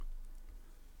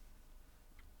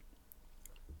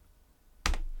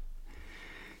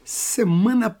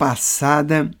Semana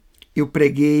passada eu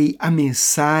preguei a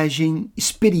mensagem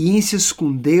Experiências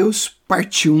com Deus,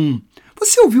 parte 1.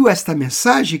 Você ouviu esta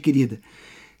mensagem, querida?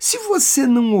 Se você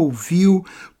não ouviu,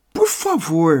 por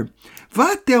favor,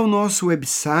 vá até o nosso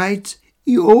website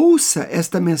e ouça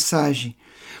esta mensagem.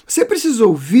 Você precisa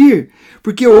ouvir,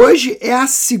 porque hoje é a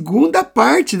segunda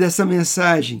parte dessa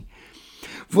mensagem.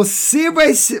 Você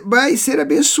vai ser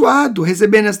abençoado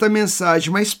recebendo esta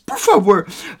mensagem, mas, por favor,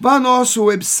 vá ao nosso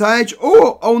website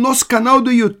ou ao nosso canal do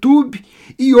YouTube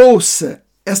e ouça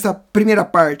esta primeira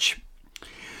parte.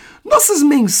 Nossas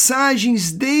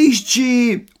mensagens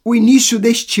desde o início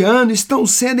deste ano estão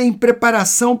sendo em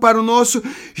preparação para o nosso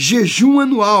jejum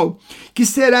anual, que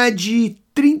será de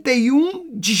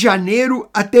 31 de janeiro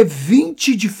até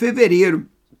 20 de fevereiro.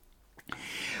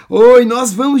 Oi,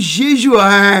 nós vamos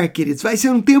jejuar, queridos. Vai ser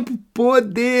um tempo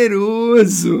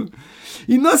poderoso.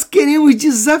 E nós queremos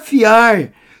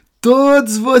desafiar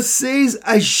todos vocês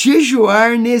a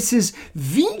jejuar nesses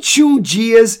 21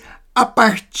 dias a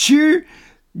partir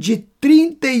de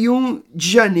 31 de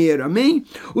janeiro, amém?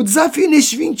 O desafio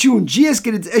nesses 21 dias,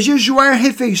 queridos, é jejuar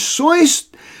refeições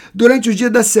durante o dia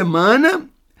da semana.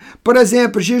 Por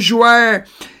exemplo, jejuar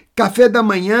café da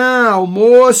manhã,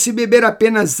 almoço e beber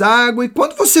apenas água. E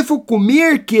quando você for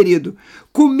comer, querido,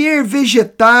 comer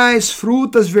vegetais,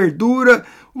 frutas, verdura,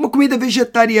 uma comida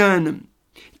vegetariana.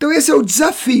 Então esse é o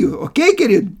desafio, ok,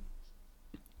 querido?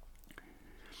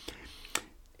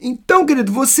 Então,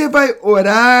 querido, você vai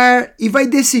orar e vai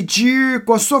decidir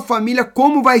com a sua família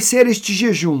como vai ser este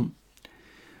jejum,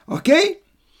 ok?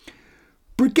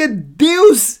 Porque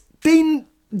Deus tem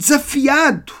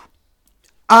desafiado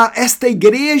a esta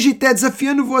igreja e está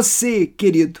desafiando você,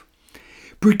 querido.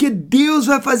 Porque Deus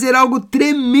vai fazer algo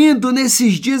tremendo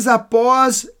nesses dias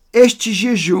após este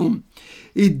jejum.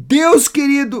 E Deus,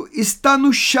 querido, está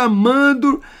nos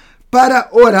chamando para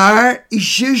orar e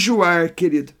jejuar,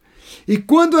 querido. E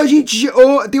quando a gente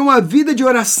tem uma vida de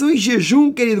oração e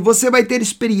jejum, querido, você vai ter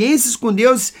experiências com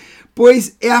Deus,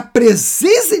 pois é a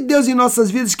presença de Deus em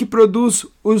nossas vidas que produz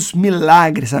os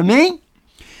milagres, amém?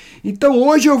 Então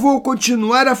hoje eu vou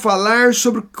continuar a falar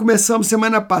sobre o que começamos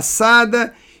semana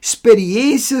passada,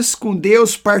 Experiências com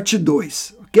Deus, parte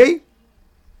 2, ok?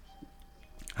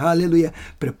 Aleluia.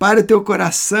 Prepara o teu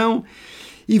coração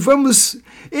e vamos...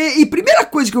 E primeira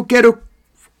coisa que eu quero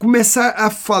começar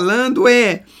falando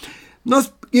é...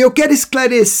 Eu quero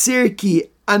esclarecer que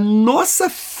a nossa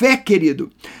fé, querido,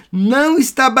 não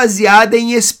está baseada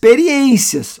em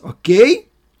experiências, ok?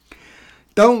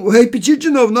 Então, vou repetir de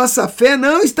novo, nossa fé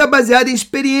não está baseada em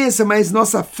experiência, mas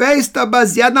nossa fé está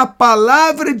baseada na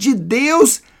palavra de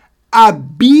Deus, a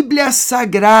Bíblia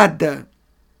Sagrada.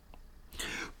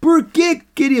 Por que,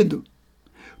 querido?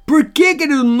 Por que,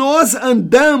 querido, nós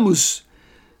andamos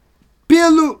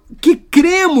pelo que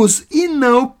cremos e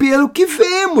não pelo que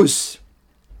vemos?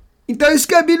 Então, é isso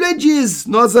que a Bíblia diz,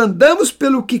 nós andamos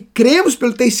pelo que cremos,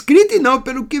 pelo que está escrito e não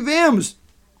pelo que vemos.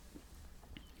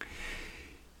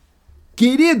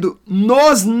 Querido,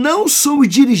 nós não somos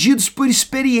dirigidos por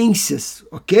experiências,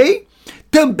 ok?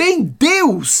 Também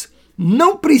Deus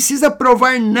não precisa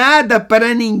provar nada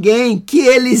para ninguém que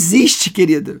Ele existe,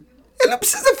 querido. Ele não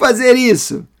precisa fazer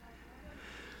isso.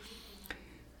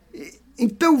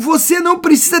 Então, você não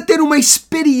precisa ter uma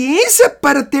experiência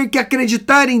para ter que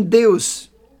acreditar em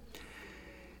Deus.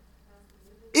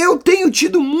 Eu tenho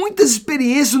tido muitas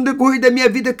experiências no decorrer da minha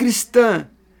vida cristã.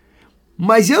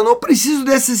 Mas eu não preciso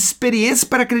dessas experiências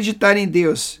para acreditar em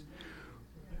Deus.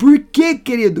 Por quê,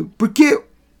 querido?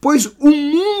 Pois o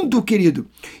mundo, querido,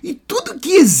 e tudo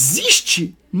que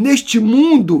existe neste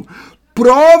mundo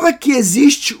prova que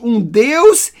existe um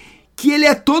Deus que Ele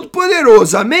é todo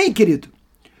poderoso. Amém, querido?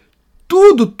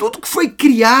 Tudo que foi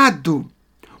criado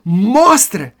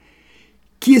mostra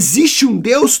que existe um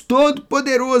Deus todo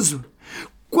poderoso.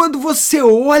 Quando você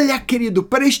olha, querido,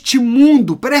 para este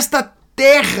mundo, para esta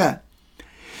terra,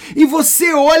 e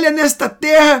você olha nesta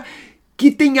terra que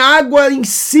tem água em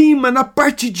cima, na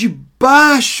parte de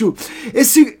baixo,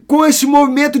 com esse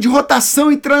movimento de rotação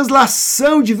e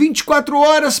translação de 24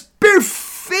 horas,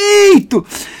 perfeito,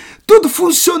 tudo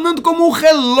funcionando como um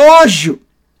relógio.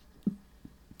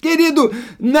 Querido,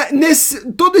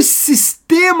 todo esse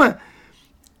sistema,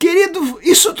 querido,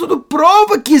 isso tudo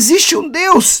prova que existe um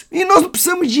Deus, e nós não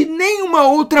precisamos de nenhuma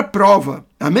outra prova,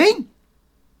 amém?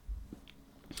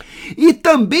 E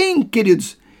também,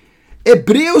 queridos,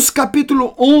 Hebreus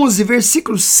capítulo 11,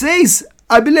 versículo 6,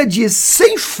 a Bíblia diz,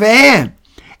 sem fé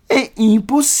é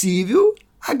impossível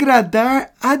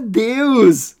agradar a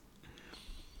Deus.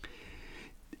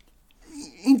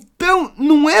 Então,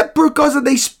 não é por causa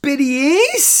da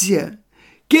experiência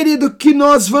querido, que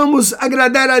nós vamos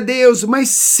agradar a Deus,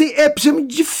 mas precisamos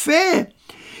de fé.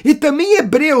 E também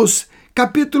Hebreus,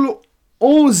 capítulo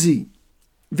 11,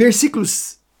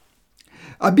 versículos.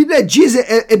 A Bíblia diz,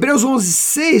 Hebreus 11,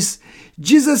 6,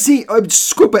 diz assim,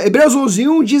 Hebreus 11,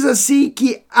 1 diz assim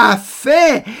que a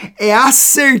fé é a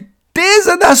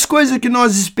certeza das coisas que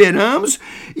nós esperamos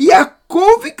e a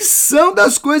convicção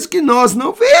das coisas que nós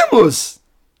não vemos.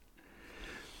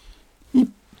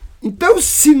 Então,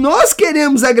 se nós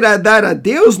queremos agradar a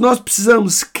Deus, nós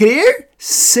precisamos crer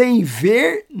sem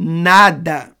ver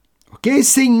nada, ok?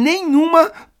 Sem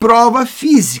nenhuma prova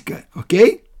física,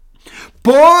 ok?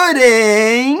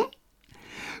 Porém,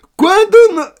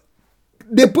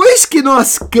 depois que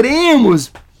nós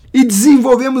cremos e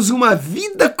desenvolvemos uma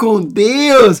vida com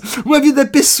Deus, uma vida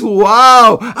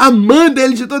pessoal, amando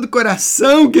Ele de todo o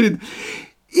coração, querido,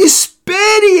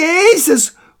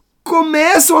 experiências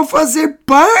começam a fazer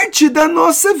parte da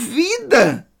nossa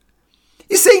vida.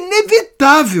 Isso é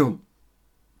inevitável.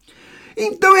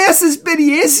 Então, essas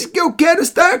experiências que eu quero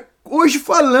estar hoje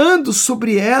falando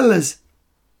sobre elas.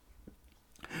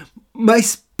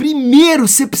 Mas primeiro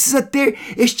você precisa ter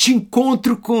este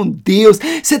encontro com Deus.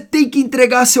 Você tem que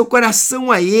entregar seu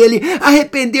coração a Ele,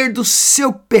 arrepender do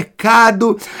seu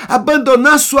pecado,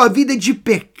 abandonar sua vida de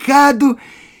pecado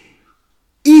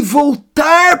e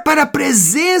voltar para a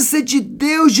presença de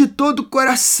Deus de todo o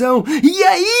coração. E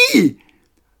aí,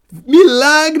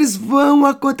 milagres vão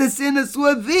acontecer na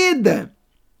sua vida.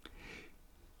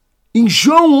 Em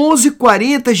João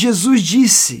 11:40, Jesus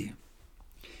disse: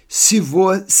 se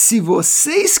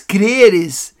vocês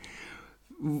creres,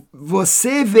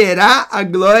 você verá a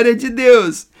glória de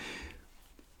Deus.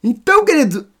 Então,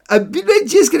 querido, a Bíblia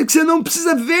diz, querido, que você não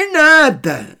precisa ver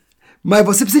nada, mas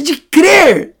você precisa de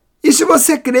crer. E se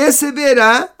você crer, você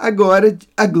verá agora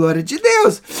a glória de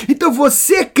Deus. Então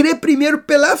você crê primeiro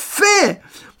pela fé.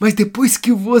 Mas depois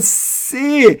que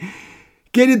você,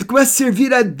 querido, começa a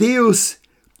servir a Deus,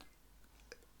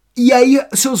 e aí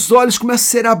seus olhos começam a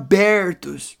ser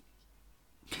abertos.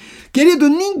 Querido,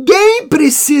 ninguém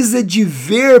precisa de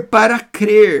ver para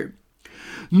crer.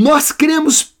 Nós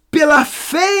cremos pela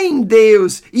fé em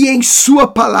Deus e em sua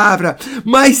palavra.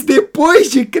 Mas depois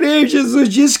de crer, Jesus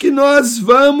diz que nós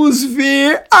vamos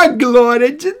ver a glória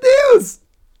de Deus.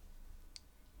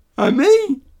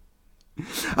 Amém?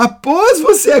 Após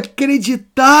você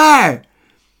acreditar,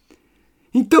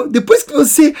 então, depois que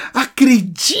você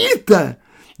acredita,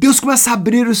 Deus começa a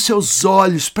abrir os seus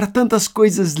olhos para tantas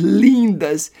coisas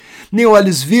lindas. Nem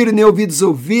olhos viram, nem ouvidos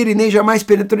ouviram, e nem jamais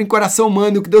penetrou em coração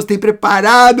humano o que Deus tem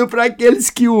preparado para aqueles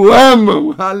que o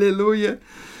amam. Aleluia.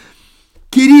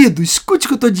 Querido, escute o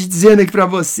que eu estou te dizendo aqui para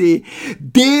você.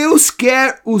 Deus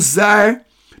quer usar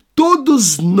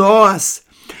todos nós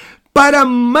para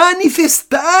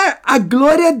manifestar a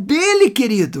glória dele,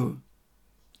 querido.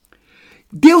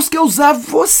 Deus quer usar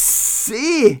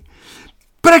você.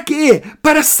 Para quê?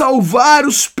 Para salvar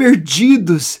os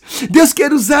perdidos. Deus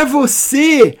quer usar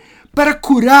você para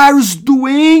curar os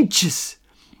doentes.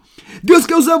 Deus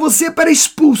quer usar você para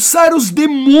expulsar os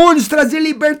demônios, trazer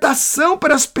libertação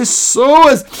para as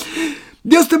pessoas.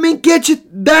 Deus também quer te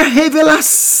dar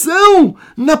revelação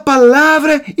na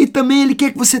palavra e também Ele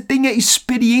quer que você tenha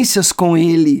experiências com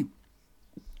Ele.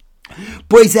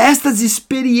 Pois estas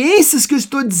experiências que eu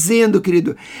estou dizendo,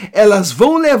 querido, elas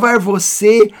vão levar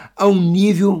você a um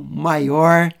nível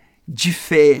maior de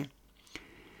fé.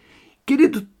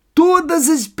 Querido, todas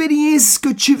as experiências que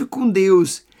eu tive com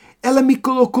Deus, ela me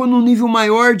colocou num nível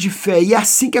maior de fé. E é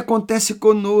assim que acontece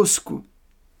conosco.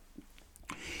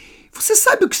 Você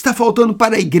sabe o que está faltando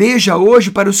para a igreja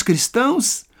hoje, para os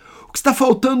cristãos? O que está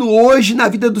faltando hoje na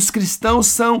vida dos cristãos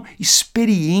são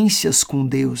experiências com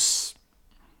Deus.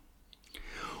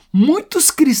 Muitos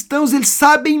cristãos, eles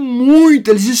sabem muito,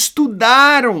 eles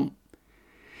estudaram.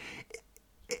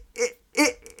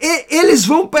 Eles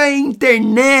vão para a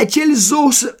internet, eles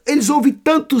ouvem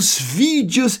tantos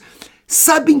vídeos,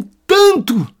 sabem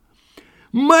tanto,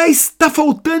 mas está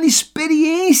faltando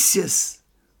experiências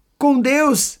com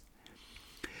Deus.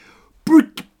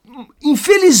 Porque,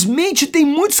 infelizmente, tem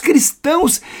muitos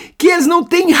cristãos que eles não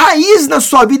têm raiz na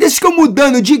sua vida, eles ficam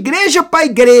mudando de igreja para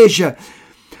igreja,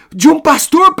 de um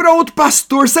pastor para outro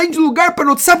pastor, saem de lugar para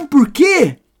outro. Sabe por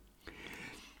quê?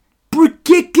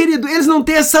 Porque, querido, eles não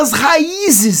têm essas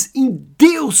raízes em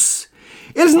Deus.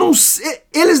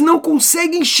 Eles não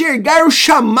conseguem enxergar o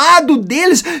chamado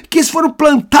deles, que eles foram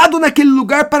plantados naquele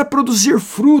lugar para produzir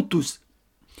frutos.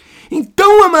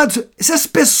 Então, amados, essas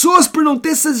pessoas, por não ter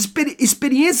essas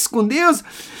experiências com Deus,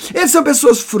 eles são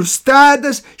pessoas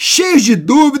frustradas, cheias de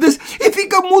dúvidas, e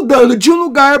ficam mudando de um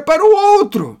lugar para o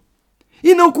outro.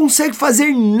 e não consegue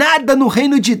fazer nada no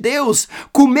reino de Deus.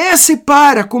 Começa e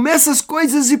para, começa as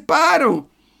coisas e param.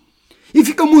 E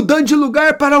ficam mudando de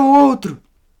lugar para o outro.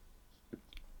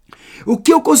 O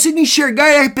que eu consigo enxergar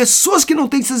é pessoas que não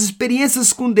têm essas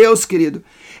experiências com Deus, querido.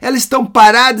 Elas estão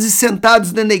paradas e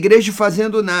sentadas dentro da igreja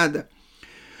fazendo nada.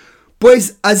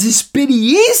 Pois as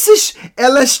experiências,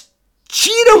 elas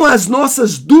tiram as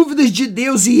nossas dúvidas de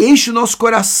Deus e enchem o nosso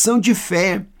coração de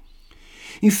fé.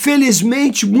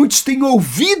 Infelizmente, muitos têm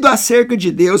ouvido acerca de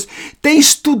Deus, têm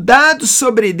estudado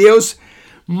sobre Deus,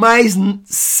 mas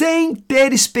sem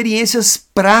ter experiências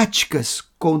práticas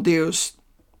com Deus.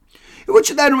 Eu vou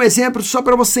te dar um exemplo só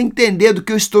para você entender do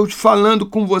que eu estou falando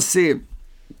com você.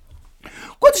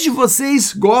 Quantos de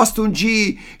vocês gostam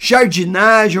de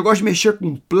jardinagem, gostam de mexer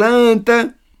com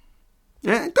planta?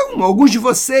 Então, alguns de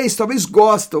vocês talvez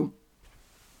gostam.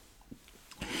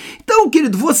 Então,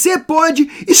 querido, você pode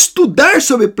estudar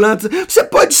sobre plantas, você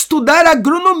pode estudar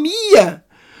agronomia,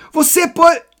 você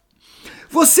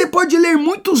pode ler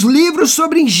muitos livros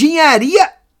sobre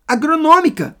engenharia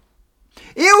agronômica.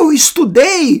 Eu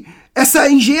estudei essa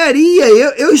engenharia,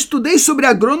 eu estudei sobre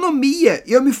agronomia,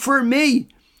 eu me formei.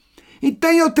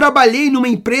 Então eu trabalhei numa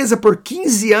empresa por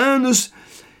 15 anos,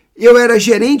 eu era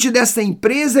gerente dessa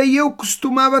empresa e eu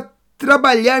costumava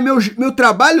trabalhar, meu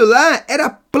trabalho lá era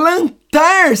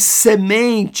plantar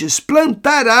sementes,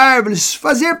 plantar árvores,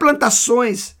 fazer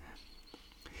plantações.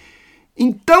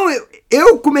 Então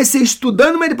eu comecei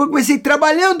estudando, mas depois comecei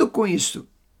trabalhando com isso.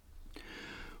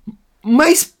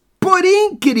 Mas,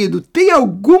 porém, querido, tem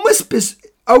algumas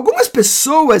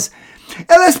pessoas,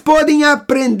 elas podem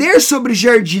aprender sobre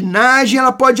jardinagem,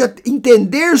 ela pode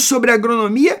entender sobre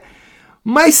agronomia,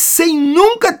 mas sem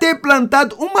nunca ter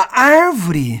plantado uma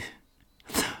árvore.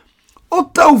 Ou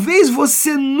talvez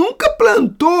você nunca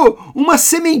plantou uma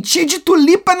sementinha de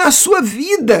tulipa na sua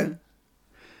vida.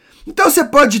 Então você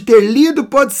pode ter lido,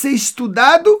 pode ser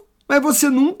estudado, mas você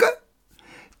nunca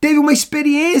teve uma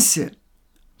experiência.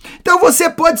 Então você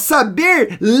pode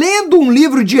saber lendo um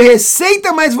livro de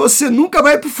receita, mas você nunca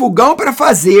vai para o fogão para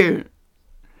fazer.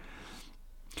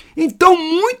 Então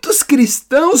muitos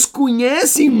cristãos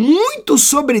conhecem muito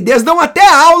sobre Deus, dão até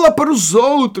aula para os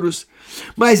outros,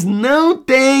 mas não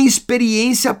têm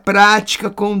experiência prática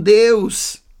com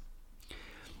Deus.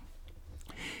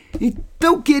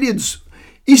 Então, queridos,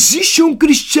 existe um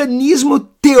cristianismo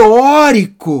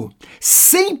teórico,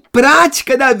 sem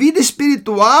prática da vida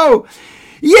espiritual,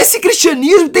 e esse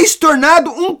cristianismo tem se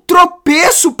tornado um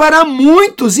tropeço para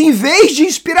muitos, em vez de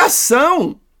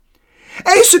inspiração.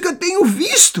 É isso que eu tenho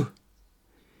visto.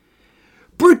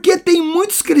 Porque tem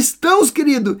muitos cristãos,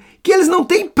 querido, que eles não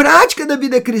têm prática da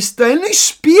vida cristã, eles não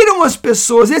inspiram as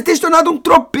pessoas, eles têm se tornado um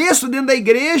tropeço dentro da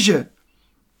igreja.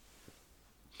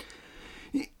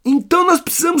 Então nós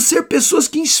precisamos ser pessoas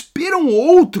que inspiram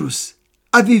outros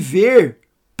a viver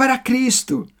para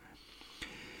Cristo.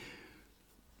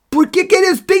 Porque,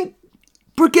 querido, tem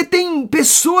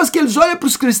pessoas que eles olham para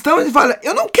os cristãos e falam,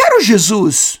 eu não quero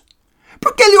Jesus.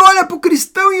 Porque ele olha para o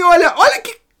cristão e olha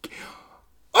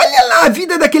lá a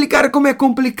vida daquele cara como é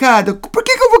complicada. Por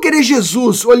que eu vou querer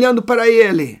Jesus olhando para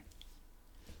ele?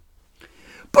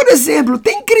 Por exemplo,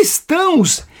 tem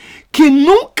cristãos que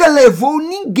nunca levou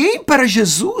ninguém para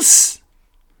Jesus.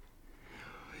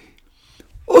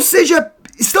 Ou seja,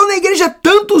 estão na igreja há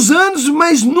tantos anos,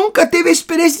 mas nunca teve a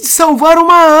experiência de salvar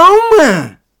uma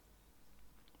alma.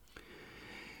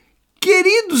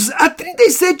 Queridos, há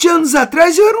 37 anos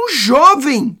atrás eu era um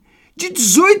jovem de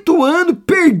 18 anos,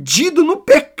 perdido no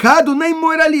pecado, na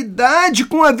imoralidade,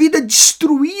 com a vida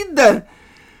destruída.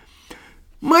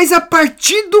 Mas a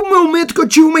partir do momento que eu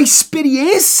tive uma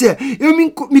experiência, eu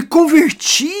me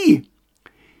converti.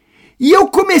 E eu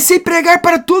comecei a pregar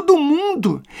para todo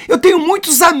mundo. Eu tenho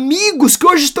muitos amigos que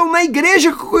hoje estão na igreja,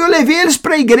 eu levei eles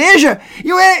para a igreja, e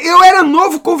eu era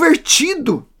novo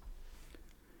convertido.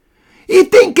 E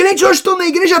tem crentes que hoje estão na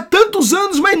igreja há tantos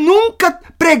anos, mas nunca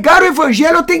pregaram o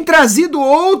evangelho ou têm trazido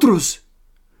outros.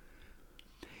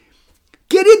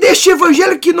 Querido, este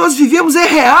evangelho que nós vivemos é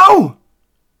real.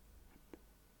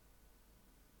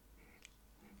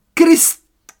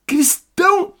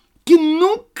 Cristão que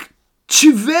nunca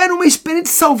tiveram uma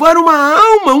experiência de salvar uma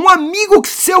alma, um amigo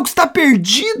seu que está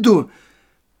perdido.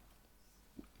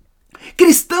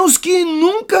 Cristãos que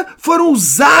nunca foram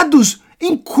usados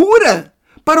em cura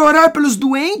para orar pelos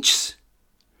doentes.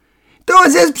 Então,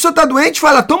 às vezes, a pessoa está doente e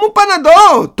fala, toma um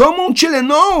Panadol, toma um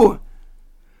Tilenol.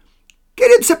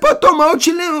 Querido, você pode tomar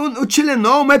o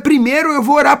Tilenol, mas primeiro eu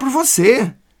vou orar por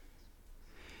você.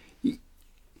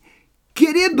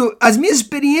 Querido, as minhas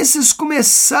experiências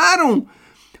começaram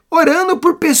orando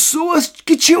por pessoas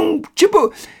que tinham,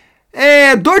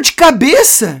 dor de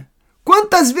cabeça.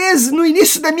 Quantas vezes no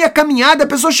início da minha caminhada a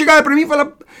pessoa chegava para mim e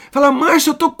falava,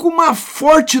 Marcio, eu tô com uma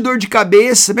forte dor de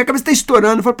cabeça, minha cabeça está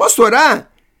estourando. Eu falei, posso orar?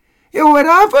 Eu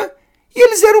orava e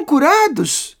eles eram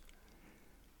curados.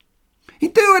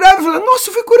 Então eu orava e falava, nossa,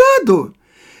 eu fui curado.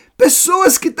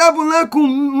 Pessoas que estavam lá com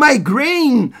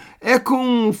migraine,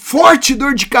 com forte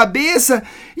dor de cabeça,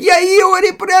 e aí eu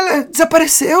orei por ela,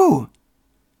 desapareceu.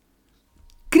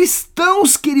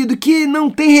 Cristãos, querido, que não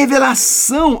tem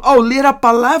revelação ao ler a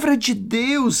palavra de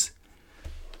Deus.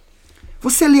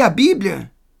 Você lê a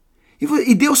Bíblia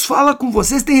e Deus fala com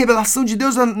você, você tem revelação de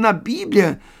Deus na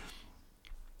Bíblia.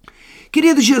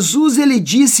 Querido, Jesus, ele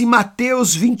disse em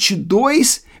Mateus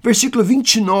 22, versículo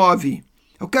 29.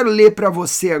 Eu quero ler para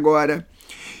você agora.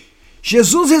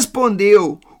 Jesus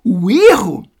respondeu, o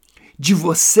erro de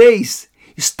vocês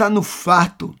está no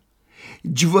fato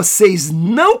de vocês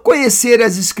não conhecer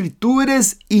as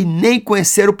Escrituras e nem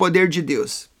conhecer o poder de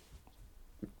Deus.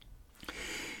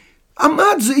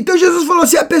 Amados, então Jesus falou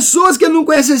assim, há pessoas que não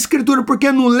conhecem a Escritura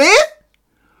porque não lê,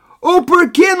 ou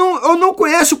porque não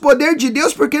conhece o poder de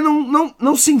Deus, porque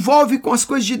não se envolve com as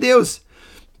coisas de Deus.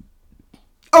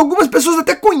 Algumas pessoas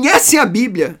até conhecem a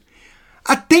Bíblia,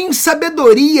 têm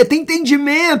sabedoria, têm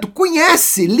entendimento,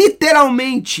 conhece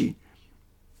literalmente.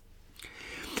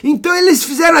 Então eles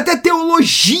fizeram até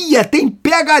teologia, tem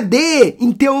PhD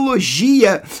em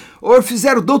teologia, ou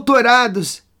fizeram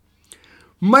doutorados.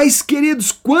 Mas,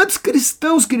 queridos, quantos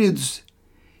cristãos, queridos,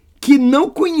 que não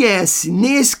conhecem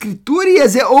nem a Escritura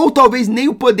ou talvez nem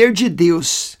o poder de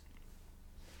Deus?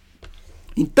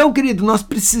 Então, querido, nós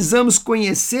precisamos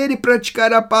conhecer e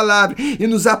praticar a palavra e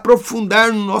nos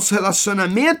aprofundar no nosso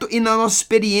relacionamento e na nossa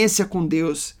experiência com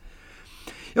Deus.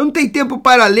 Eu não tenho tempo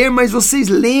para ler, mas vocês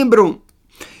lembram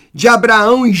de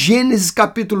Abraão em Gênesis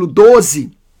capítulo 12?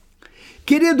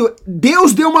 Querido,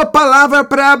 Deus deu uma palavra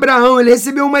para Abraão, ele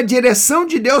recebeu uma direção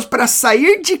de Deus para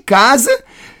sair de casa,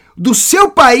 do seu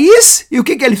país, e o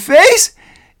que ele fez?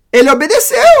 Ele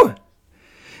obedeceu.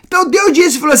 Então Deus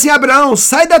disse, falou assim, Abraão,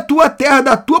 sai da tua terra,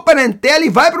 da tua parentela e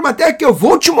vai para uma terra que eu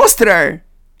vou te mostrar.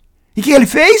 E o que ele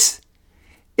fez?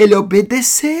 Ele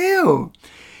obedeceu.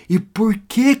 E por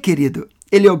que, querido?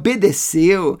 Ele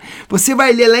obedeceu. Você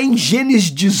vai ler lá em Gênesis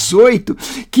 18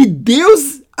 que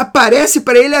Deus aparece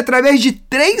para ele através de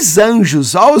 3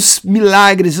 anjos. Olha os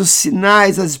milagres, os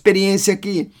sinais, as experiências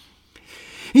aqui.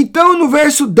 Então, no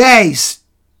verso 10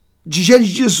 de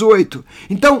Gênesis 18,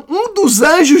 então um dos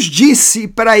anjos disse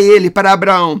para ele, para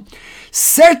Abraão,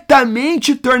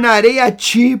 certamente tornarei a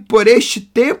ti por este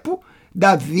tempo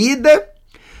da vida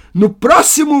no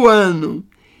próximo ano,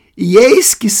 e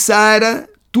eis que Sara,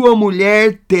 tua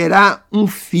mulher, terá um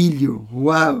filho.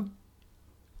 Uau!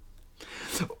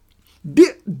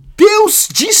 Deus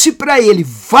disse para ele,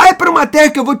 vai para uma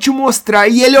terra que eu vou te mostrar,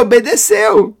 e ele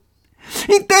obedeceu.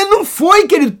 Então ele não foi,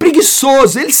 querido,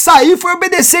 preguiçoso, ele saiu e foi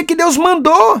obedecer que Deus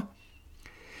mandou.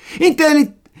 Então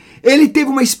ele teve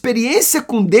uma experiência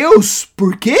com Deus,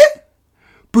 por quê?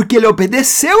 Porque ele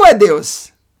obedeceu a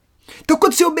Deus. Então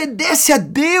quando você obedece a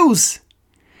Deus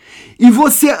e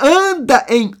você anda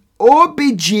em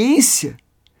obediência,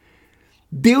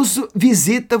 Deus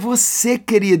visita você,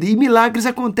 querido, e milagres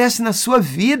acontecem na sua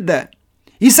vida.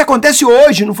 Isso acontece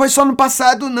hoje, não foi só no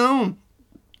passado, não.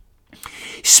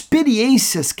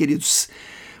 Experiências, queridos,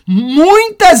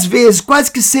 muitas vezes,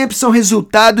 quase que sempre são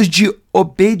resultados de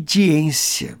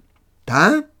obediência,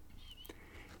 tá? Eu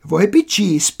vou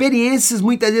repetir, experiências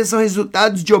muitas vezes são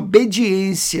resultados de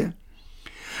obediência.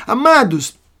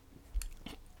 Amados,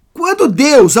 quando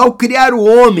Deus, ao criar o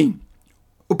homem,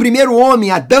 o primeiro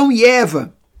homem, Adão e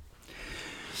Eva,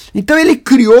 então ele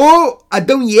criou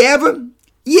Adão e Eva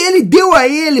e ele deu a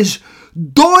eles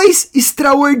 2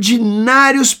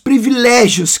 extraordinários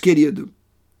privilégios, querido.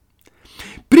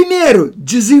 Primeiro,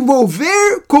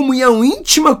 desenvolver comunhão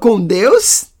íntima com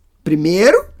Deus,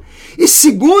 primeiro. E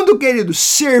segundo, querido,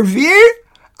 servir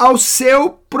ao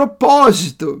seu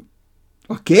propósito.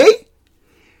 Ok?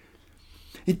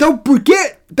 Então,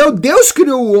 então Deus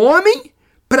criou o homem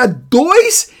para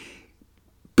 2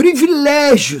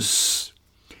 privilégios.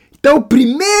 Então,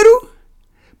 primeiro,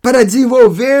 para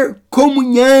desenvolver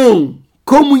comunhão.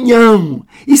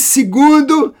 E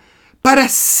segundo, para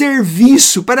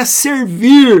serviço, para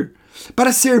servir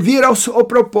ao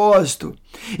propósito.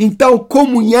 Então,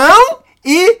 comunhão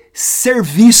e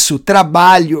serviço,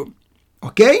 trabalho,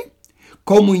 ok?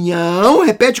 Comunhão,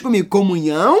 repete comigo,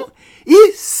 comunhão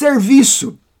e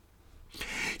serviço.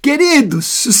 Queridos,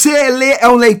 se você é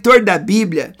um leitor da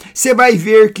Bíblia, você vai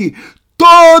ver que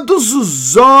todos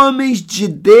os homens de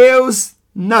Deus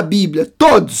na Bíblia,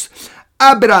 todos,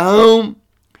 Abraão,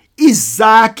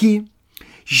 Isaac,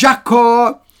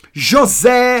 Jacó,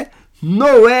 José,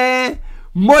 Noé,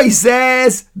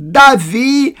 Moisés,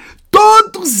 Davi,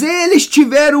 todos eles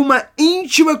tiveram uma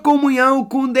íntima comunhão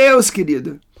com Deus,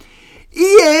 querido.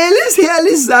 E eles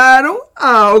realizaram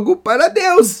algo para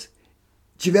Deus.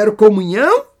 Tiveram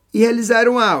comunhão e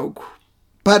realizaram algo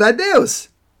para Deus.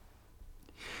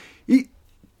 E,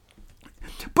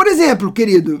 por exemplo,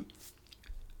 querido,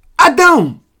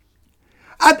 Adão,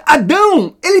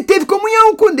 ele teve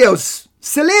comunhão com Deus.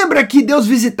 Você lembra que Deus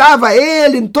visitava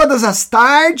ele todas as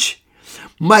tardes?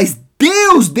 Mas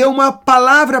Deus deu uma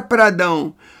palavra para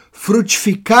Adão: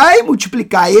 frutificai e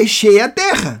multiplicai, e enchei a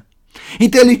terra.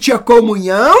 Então ele tinha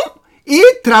comunhão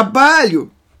e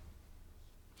trabalho.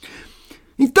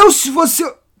 Então se você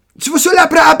olhar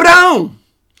para Abraão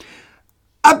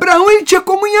ele tinha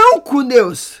comunhão com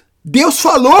Deus. Deus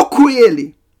falou com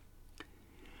ele.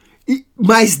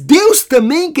 Mas Deus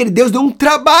também, querido, Deus deu um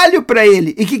trabalho para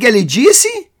ele. E o que ele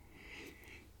disse?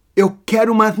 Eu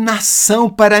quero uma nação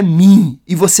para mim,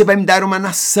 e você vai me dar uma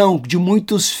nação de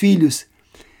muitos filhos,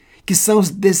 que são os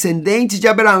descendentes de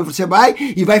Abraão. Você vai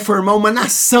e vai formar uma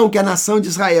nação, que é a nação de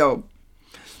Israel.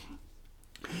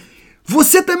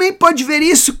 Você também pode ver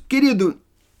isso, querido,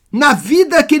 na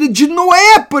vida, querido, de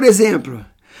Noé, por exemplo.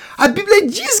 A Bíblia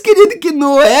diz, querido, que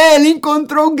Noé, ele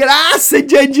encontrou graça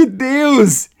diante de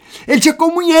Deus. Ele tinha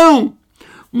comunhão.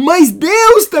 Mas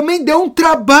Deus também deu um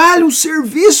trabalho, um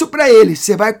serviço para ele.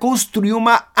 Você vai construir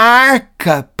uma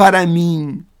arca para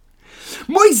mim.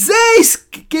 Moisés,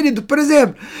 querido, por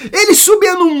exemplo, ele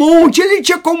subia no monte, ele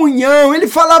tinha comunhão, ele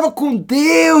falava com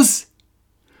Deus.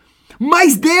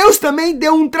 Mas Deus também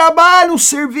deu um trabalho, um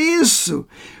serviço.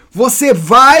 Você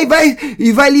vai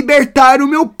libertar o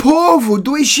meu povo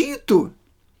do Egito.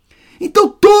 Então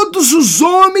todos os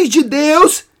homens de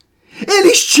Deus,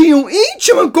 eles tinham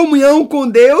íntima comunhão com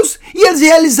Deus e eles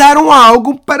realizaram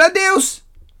algo para Deus.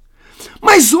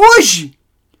 Mas hoje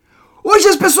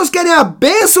as pessoas querem a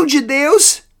bênção de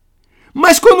Deus,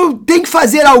 mas quando tem que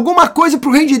fazer alguma coisa para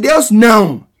o reino de Deus,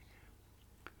 não.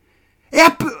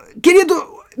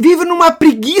 Querido, vive numa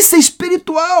preguiça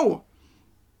espiritual.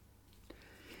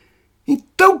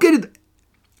 Então, querido,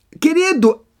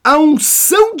 a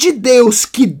unção de Deus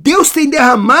que Deus tem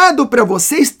derramado para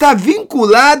você está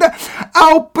vinculada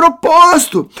ao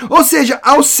propósito, ou seja,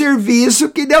 ao serviço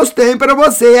que Deus tem para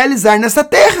você realizar nessa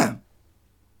terra.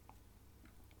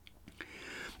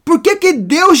 Por que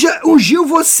Deus já ungiu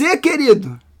você,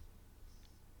 querido?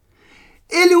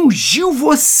 Ele ungiu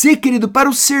você, querido, para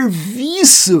o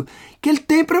serviço que Ele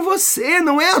tem para você,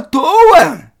 não é à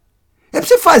toa. É para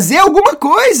você fazer alguma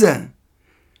coisa.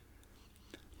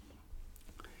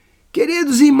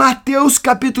 Queridos, em Mateus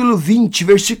capítulo 20,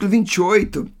 versículo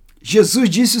 28, Jesus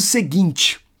disse o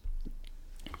seguinte: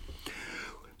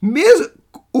 mesmo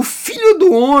o Filho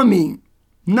do Homem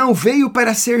não veio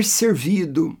para ser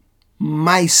servido,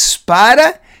 mas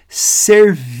para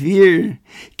servir.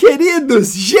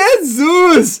 Queridos,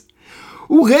 Jesus,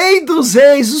 o Rei dos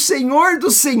Reis, o Senhor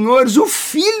dos Senhores, o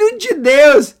Filho de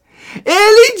Deus,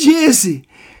 Ele disse: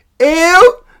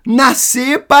 eu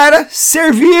nasci para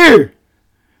servir.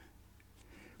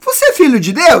 Você é filho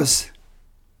de Deus?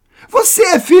 Você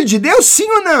é filho de Deus, sim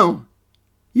ou não?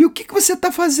 E o que você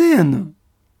está fazendo?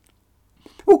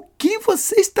 O que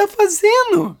você está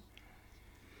fazendo?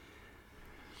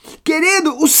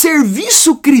 Querido, o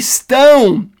serviço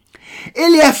cristão,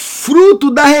 ele é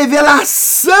fruto da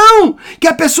revelação que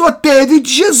a pessoa teve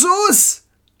de Jesus.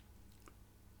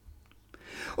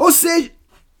 Ou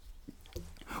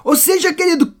seja,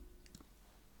 querido,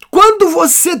 quando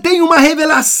você tem uma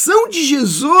revelação de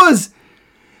Jesus,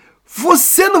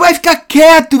 você não vai ficar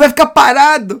quieto, vai ficar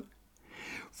parado.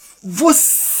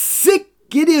 Você,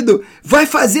 querido, vai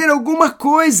fazer alguma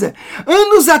coisa.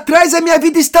 Anos atrás a minha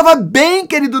vida estava bem,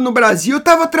 querido, no Brasil. Eu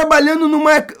estava trabalhando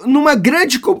numa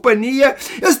grande companhia.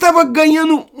 Eu estava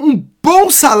ganhando um bom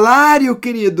salário,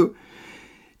 querido.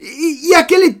 E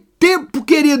aquele tempo,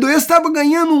 querido, eu estava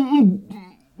ganhando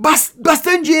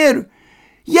bastante dinheiro.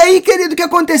 E aí, querido, o que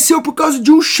aconteceu? Por causa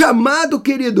de um chamado,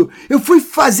 querido, eu fui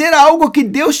fazer algo que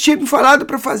Deus tinha me falado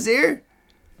para fazer.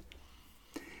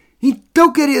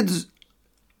 Então, queridos,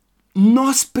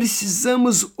 nós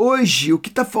precisamos hoje, o que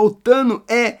está faltando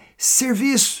é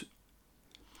serviço.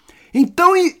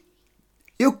 Então,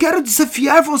 eu quero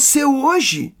desafiar você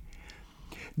hoje.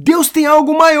 Deus tem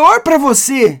algo maior para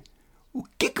você. O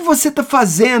que você está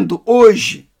fazendo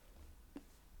hoje?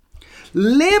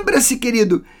 Lembra-se,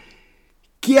 querido,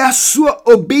 que é a sua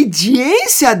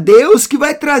obediência a Deus que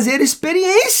vai trazer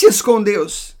experiências com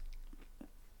Deus.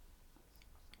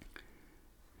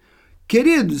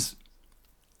 Queridos,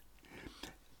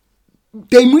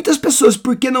 tem muitas pessoas,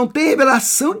 porque não tem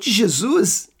revelação de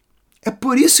Jesus, é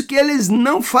por isso que eles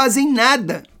não fazem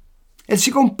nada. Eles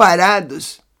ficam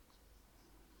parados.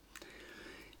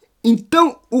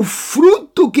 Então, o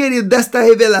fruto, querido, desta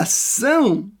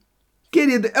revelação,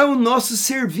 querido, é o nosso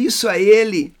serviço a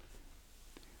Ele.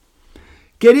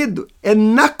 Querido, é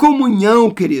na comunhão,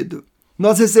 querido.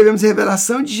 Nós recebemos a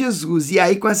revelação de Jesus e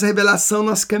aí com essa revelação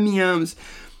nós caminhamos.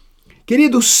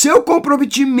 Querido, o seu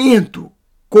comprometimento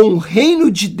com o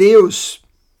reino de Deus,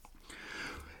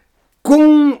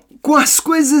 com as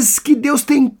coisas que Deus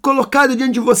tem colocado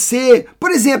diante de você,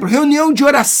 por exemplo, reunião de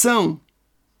oração.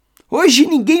 Hoje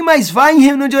ninguém mais vai em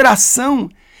reunião de oração.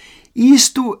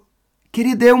 Isto,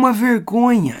 querido, é uma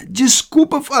vergonha.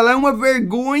 Desculpa falar, é uma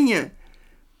vergonha.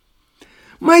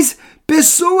 Mas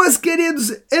pessoas,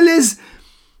 queridos, eles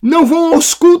não vão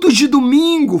aos cultos de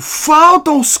domingo,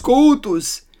 faltam os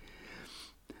cultos,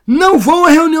 não vão à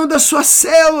reunião da sua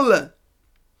célula.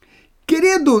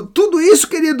 Querido, tudo isso,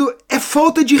 querido, é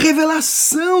falta de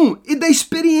revelação e da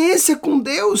experiência com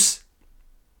Deus.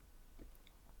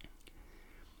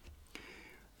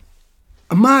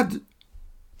 Amado,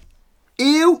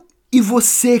 eu e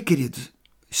você, querido,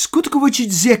 escuta o que eu vou te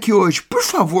dizer aqui hoje, por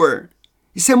favor.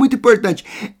 Isso é muito importante.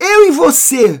 Eu e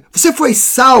você foi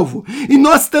salvo e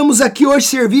nós estamos aqui hoje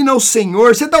servindo ao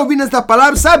Senhor. Você está ouvindo essa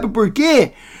palavra, sabe por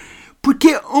quê?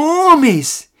 Porque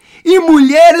homens e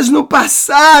mulheres no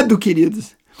passado,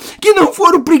 queridos, que não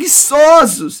foram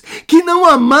preguiçosos, que não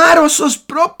amaram as suas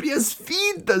próprias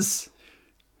vidas.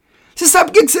 Você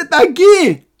sabe por que você está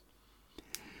aqui?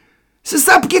 Você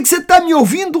sabe por que você está me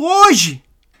ouvindo hoje?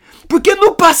 Porque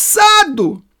no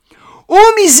passado,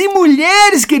 homens e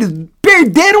mulheres, querido,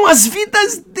 perderam as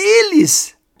vidas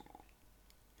deles.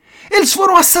 Eles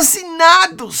foram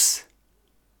assassinados.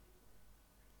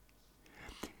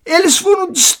 Eles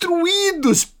foram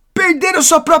destruídos, perderam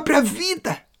sua própria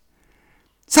vida.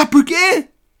 Sabe por quê?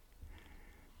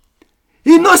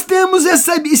 E nós temos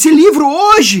esse livro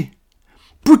hoje.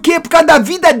 Por quê? Por causa da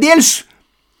vida deles.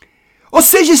 Ou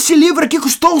seja, esse livro aqui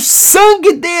custou o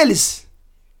sangue deles.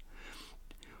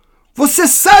 Você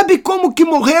sabe como que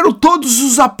morreram todos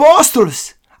os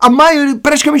apóstolos? A maioria,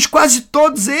 praticamente quase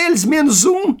todos eles, menos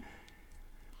um.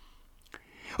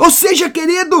 Ou seja,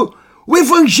 querido, o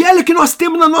evangelho que nós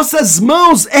temos nas nossas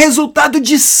mãos é resultado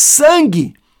de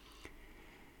sangue.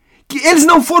 Que eles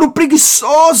não foram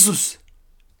preguiçosos.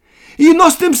 E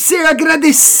nós temos que ser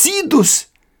agradecidos.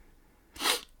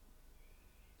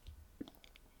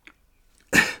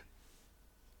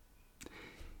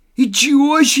 E de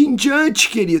hoje em diante,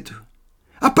 querido,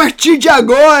 a partir de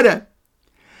agora,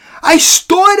 a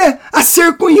história a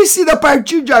ser conhecida a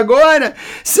partir de agora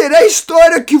será a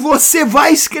história que você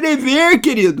vai escrever,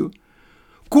 querido,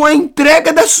 com a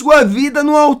entrega da sua vida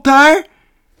no altar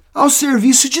ao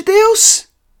serviço de Deus.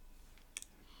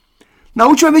 Na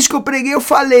última vez que eu preguei, eu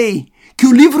falei que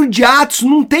o livro de Atos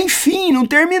não tem fim, não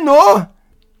terminou.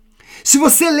 Se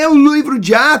você ler o livro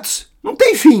de Atos, não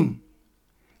tem fim.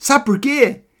 Sabe por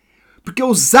quê? Porque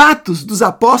os atos dos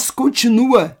apóstolos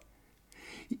continuam.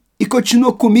 E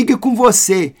continua comigo e com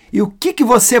você. E o que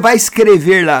você vai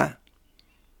escrever lá?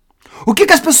 O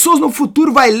que as pessoas no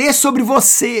futuro vão ler sobre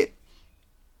você?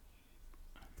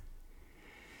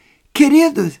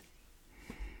 Querido,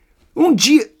 um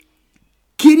dia...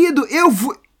 Querido,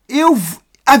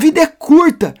 a vida é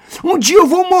curta. Um dia eu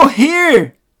vou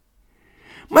morrer.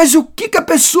 Mas o que a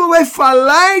pessoa vai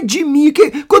falar de mim?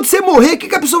 Quando você morrer, o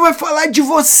que a pessoa vai falar de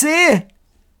você?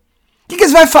 O que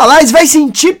eles vão falar? Eles vão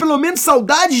sentir pelo menos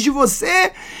saudade de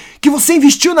você? Que você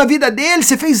investiu na vida deles,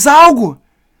 você fez algo?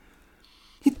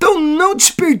 Então não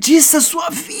desperdice a sua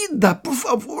vida, por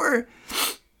favor.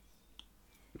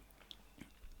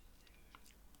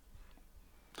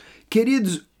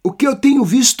 Queridos, o que eu tenho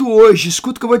visto hoje,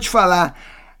 escuta o que eu vou te falar.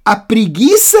 A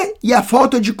preguiça e a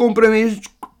falta de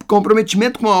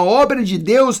comprometimento com a obra de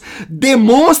Deus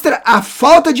demonstra a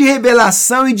falta de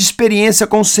revelação e de experiência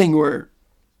com o Senhor.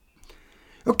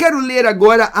 Eu quero ler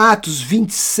agora Atos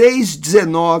 26,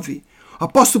 19. O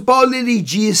apóstolo Paulo, ele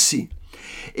disse: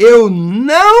 eu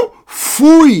não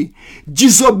fui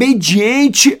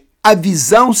desobediente à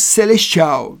visão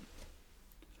celestial.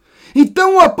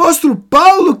 Então o apóstolo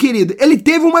Paulo, querido, ele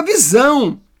teve uma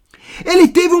visão. Ele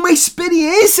teve uma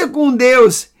experiência com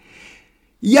Deus.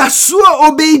 E a sua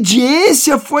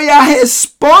obediência foi a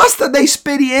resposta da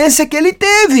experiência que ele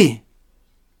teve.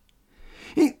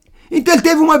 Então ele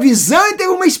teve uma visão e teve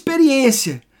uma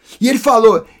experiência. E ele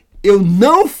falou: eu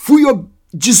não fui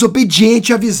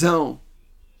desobediente à visão.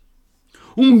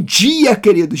 Um dia,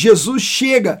 querido, Jesus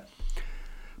chega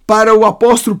para o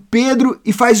apóstolo Pedro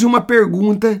e faz uma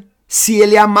pergunta se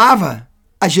ele amava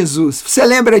a Jesus. Você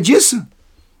lembra disso?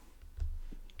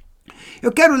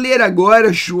 Eu quero ler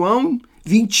agora João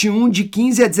 21, de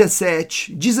 15 a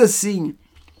 17. Diz assim: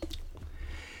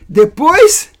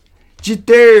 depois de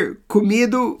ter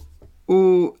comido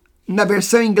na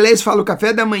versão em inglês fala o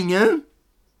café da manhã,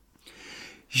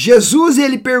 Jesus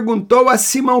ele perguntou a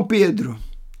Simão Pedro: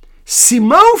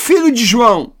 Simão, filho de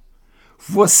João,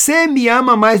 você me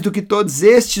ama mais do que todos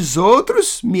estes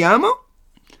outros me amam?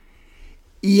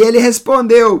 E ele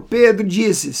respondeu, Pedro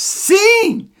disse,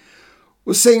 sim,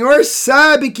 o Senhor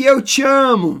sabe que eu te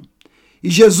amo. E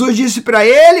Jesus disse para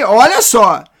ele, olha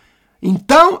só,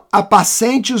 então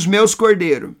apacente os meus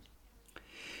cordeiros.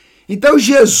 Então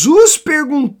Jesus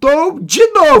perguntou de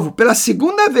novo, pela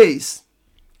segunda vez,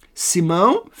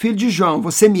 Simão, filho de João,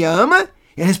 você me ama?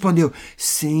 Ele respondeu,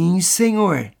 sim,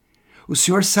 Senhor, o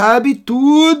Senhor sabe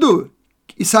tudo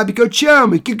e sabe que eu te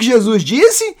amo. E o que Jesus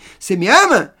disse? Você me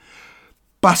ama?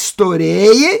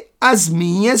 Pastoreie as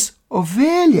minhas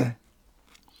ovelhas.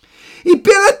 E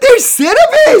pela terceira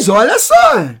vez, olha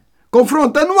só,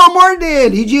 confrontando o amor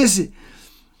dele, e disse,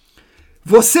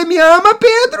 você me ama,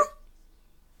 Pedro?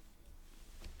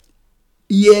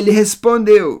 E ele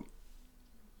respondeu,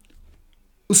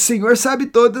 o Senhor sabe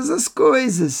todas as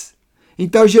coisas.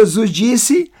 Então Jesus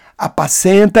disse,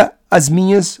 apacenta as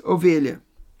minhas ovelhas.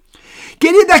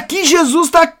 Querida, aqui Jesus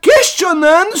está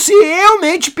questionando se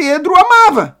realmente Pedro o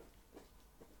amava.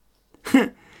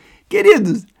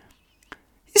 Queridos,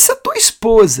 e se a tua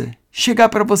esposa chegar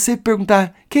para você e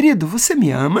perguntar, querido, você me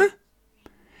ama?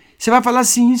 Você vai falar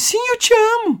assim, sim, eu te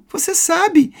amo, você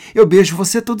sabe, eu beijo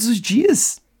você todos os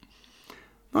dias.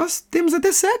 Nós temos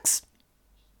até sexo.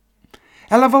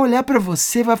 Ela vai olhar para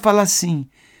você e vai falar assim,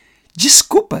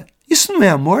 desculpa, isso não é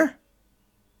amor?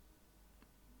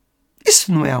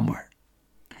 Isso não é amor.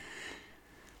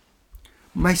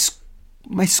 Mas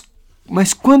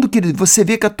quando, querido, você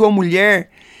vê que a tua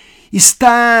mulher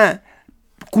está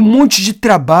com um monte de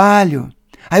trabalho,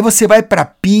 aí você vai para a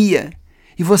pia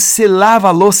e você lava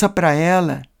a louça para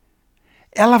ela,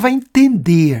 ela vai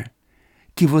entender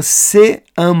que você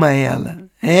ama ela.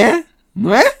 É?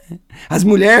 Não é? As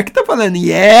mulheres que estão falando,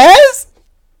 yes!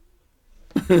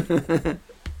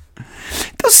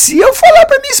 Então, se eu falar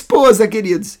para minha esposa,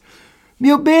 queridos,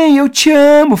 meu bem, eu te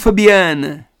amo,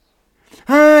 Fabiana.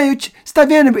 Você está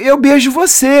vendo? Eu beijo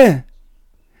você.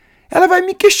 Ela vai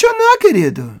me questionar,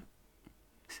 querido.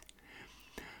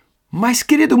 Mas,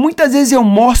 querido, muitas vezes eu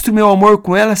mostro meu amor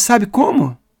com ela, sabe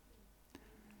como?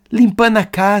 Limpando a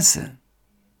casa.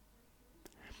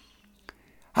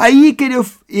 Aí, querido,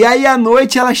 e aí à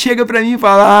noite ela chega para mim e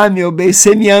fala, meu bem,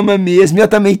 você me ama mesmo, eu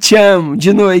também te amo,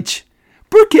 de noite.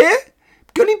 Por quê?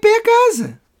 Porque eu limpei a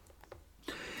casa.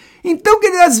 Então,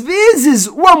 querido, às vezes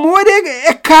o amor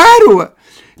é caro.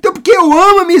 Então, porque eu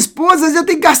amo a minha esposa, às vezes eu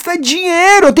tenho que gastar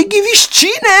dinheiro, eu tenho que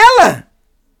investir nela.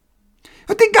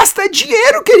 Eu tenho que gastar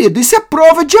dinheiro, querido. Isso é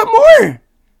prova de amor.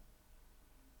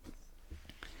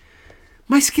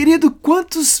 Mas, querido,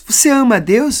 quantos você ama a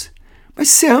Deus? Mas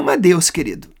você ama a Deus,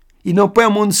 querido. E não põe a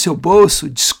mão no seu bolso,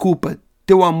 desculpa,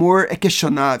 teu amor é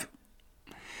questionável.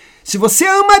 Se você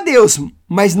ama a Deus,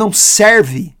 mas não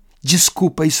serve,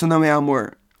 desculpa, isso não é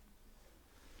amor.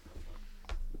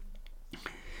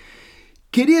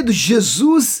 Querido,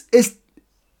 Jesus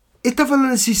está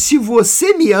falando assim, se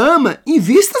você me ama,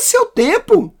 invista seu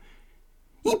tempo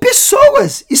em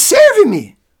pessoas e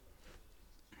serve-me.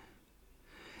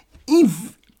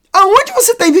 Aonde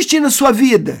você está investindo a sua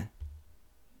vida?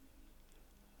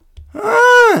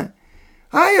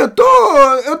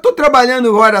 Eu tô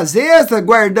trabalhando horas extras,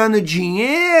 guardando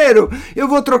dinheiro, eu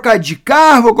vou trocar de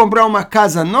carro, vou comprar uma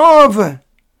casa nova.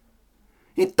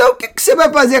 Então, o que você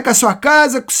vai fazer com a sua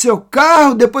casa, com o seu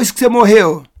carro, depois que você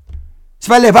morreu? Você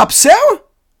vai levar para o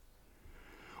céu?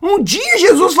 Um dia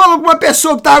Jesus falou para uma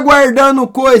pessoa que estava guardando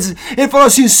coisas. Ele falou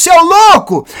assim, seu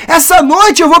louco, essa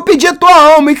noite eu vou pedir a tua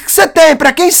alma. E o que você tem?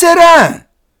 Para quem será?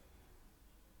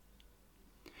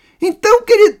 Então,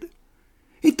 querido,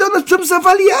 nós precisamos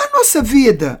avaliar a nossa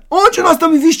vida. Onde nós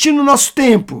estamos investindo o nosso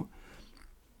tempo?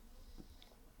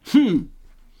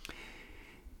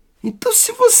 Então,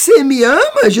 se você me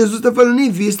ama, Jesus está falando,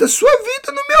 invista a sua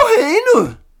vida no meu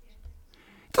reino.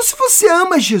 Então, se você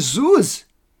ama Jesus,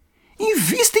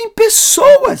 invista em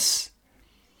pessoas.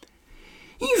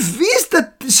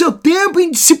 Invista seu tempo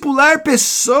em discipular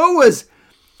pessoas.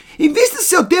 Invista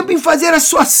seu tempo em fazer a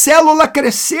sua célula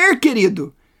crescer,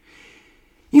 querido.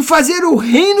 Em fazer o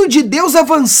reino de Deus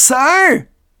avançar.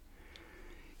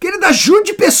 Querido,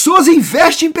 ajude pessoas,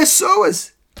 investe em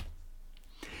pessoas.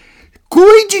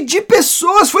 Cuide de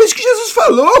pessoas, foi isso que Jesus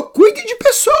falou, cuide de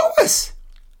pessoas.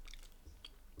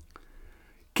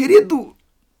 Querido,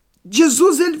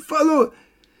 Jesus, ele falou,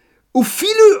 o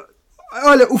Filho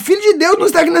de Deus não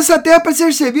está aqui nessa terra para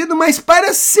ser servido, mas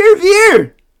para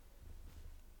servir.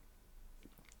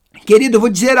 Querido, eu vou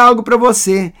dizer algo para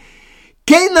você.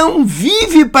 Quem não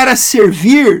vive para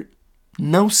servir,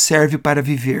 não serve para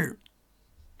viver.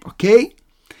 Ok?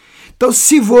 Então,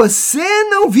 se você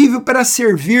não vive para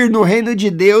servir no reino de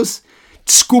Deus,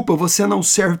 desculpa, você não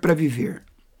serve para viver.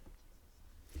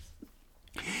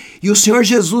 E o Senhor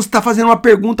Jesus está fazendo uma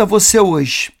pergunta a você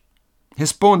hoje.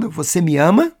 Responda, você me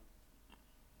ama?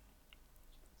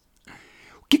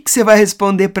 O que você vai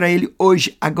responder para ele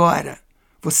hoje, agora?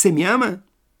 Você me ama?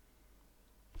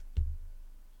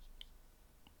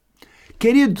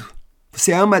 Querido,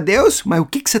 você ama a Deus? Mas o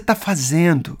que você está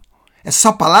fazendo? É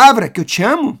só palavra que eu te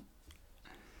amo?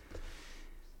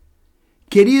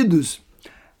 Queridos,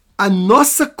 a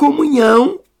nossa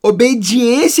comunhão,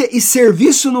 obediência e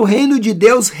serviço no reino de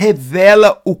Deus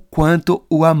revela o quanto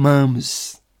o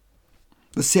amamos.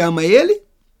 Você ama Ele?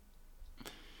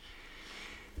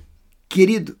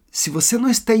 Querido, se você não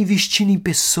está investindo em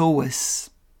pessoas,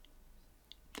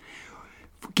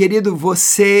 querido,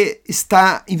 você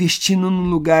está investindo no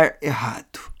lugar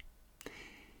errado.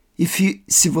 E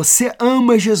se você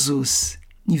ama Jesus,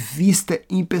 invista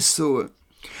em pessoa.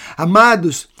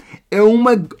 Amados, é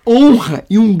uma honra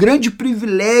e um grande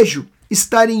privilégio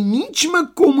estar em íntima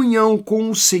comunhão com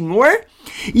o Senhor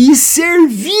e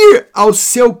servir ao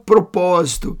seu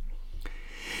propósito.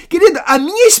 Querida, a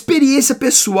minha experiência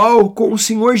pessoal com o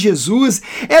Senhor Jesus,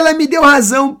 ela me deu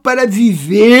razão para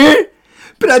viver,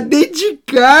 para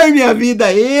dedicar minha vida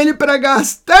a Ele, para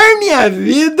gastar minha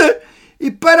vida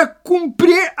e para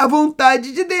cumprir a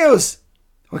vontade de Deus,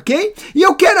 ok? E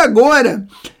eu quero agora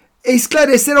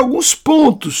esclarecer alguns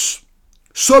pontos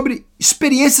sobre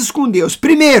experiências com Deus.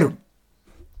 Primeiro,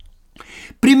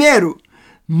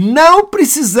 não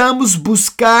precisamos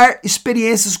buscar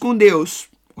experiências com Deus,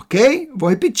 ok? Vou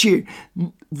repetir.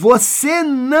 Você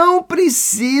não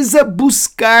precisa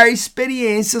buscar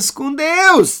experiências com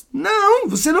Deus. Não,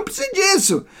 você não precisa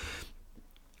disso.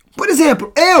 Por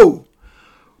exemplo,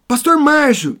 Pastor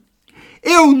Marcio,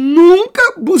 eu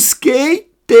nunca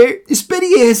busquei ter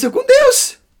experiência com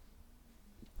Deus.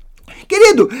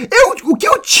 Querido, o que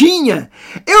eu tinha?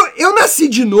 Eu nasci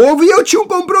de novo e eu tinha um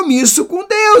compromisso com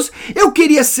Deus. Eu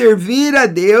queria servir a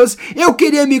Deus, eu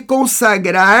queria me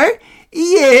consagrar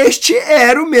e este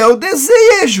era o meu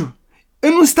desejo.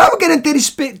 Eu não estava querendo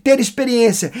ter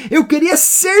experiência, eu queria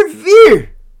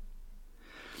servir.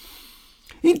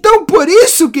 Então, por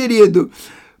isso, querido,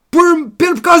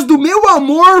 por causa do meu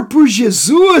amor por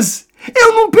Jesus,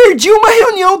 eu não perdi uma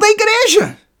reunião da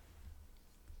igreja.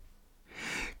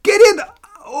 Querida,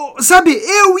 sabe,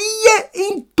 eu ia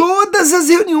em todas as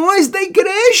reuniões da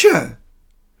igreja.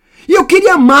 E eu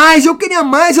queria mais, eu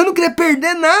não queria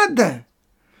perder nada.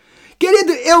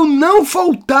 Querido, eu não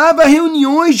faltava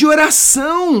reuniões de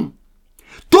oração.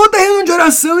 Toda reunião de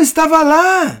oração estava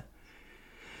lá.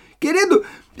 Querido,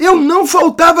 eu não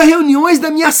faltava reuniões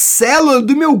da minha célula,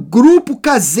 do meu grupo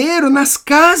caseiro nas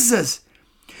casas.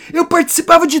 Eu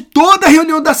participava de toda a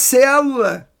reunião da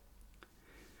célula.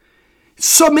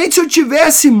 Somente se eu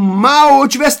tivesse mal ou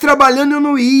estivesse trabalhando eu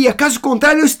não ia. Caso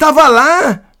contrário, eu estava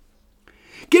lá.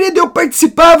 Querido, eu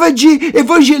participava de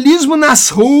evangelismo nas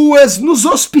ruas, nos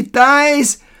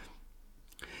hospitais.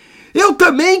 Eu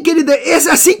também, querida,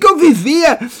 assim que eu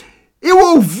vivia, eu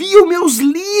ouvia os meus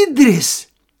líderes.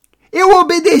 Eu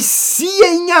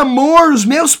obedecia em amor os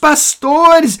meus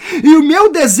pastores. E o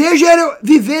meu desejo era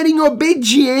viver em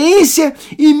obediência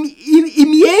e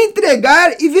me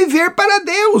entregar e viver para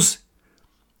Deus.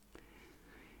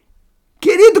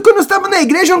 Querido, quando eu estava na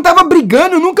igreja, eu não estava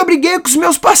brigando, eu nunca briguei com os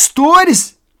meus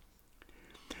pastores.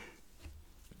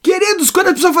 Queridos, quando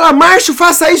a pessoa fala, Marcio,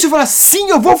 faça isso, eu falo, sim,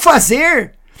 eu vou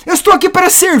fazer. Eu estou aqui para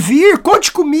servir,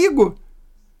 conte comigo.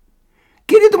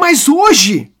 Querido, mas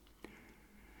hoje,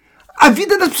 a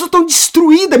vida das pessoas está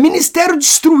destruída, ministério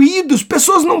destruídos,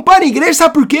 pessoas não param em igreja,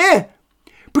 sabe por quê?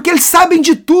 Porque eles sabem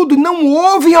de tudo, não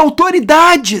ouvem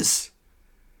autoridades.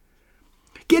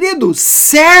 Querido,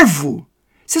 servo.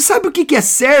 Você sabe o que é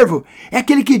servo? É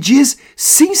aquele que diz,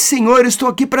 sim, Senhor, eu estou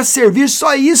aqui para servir,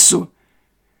 só isso.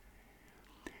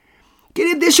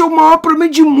 Querido, esse é o maior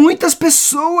problema de muitas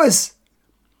pessoas.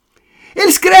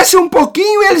 Eles crescem um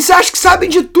pouquinho e eles acham que sabem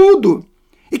de tudo.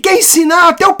 E quer ensinar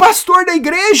até o pastor da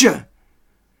igreja.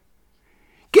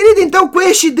 Querido, então com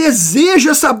este desejo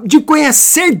de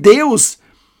conhecer Deus,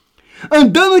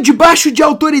 andando debaixo de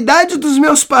autoridade dos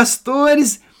meus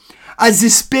pastores, as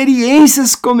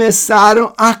experiências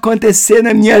começaram a acontecer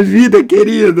na minha vida,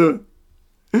 querido.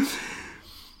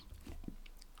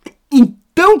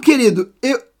 Então, querido,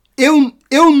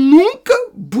 eu nunca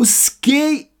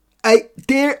busquei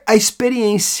ter a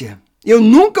experiência. Eu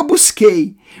nunca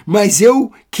busquei, mas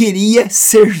eu queria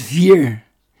servir.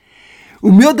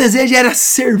 O meu desejo era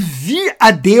servir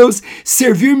a Deus,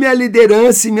 servir minha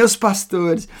liderança e meus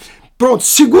pastores. Pronto,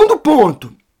 segundo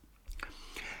ponto.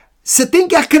 Você tem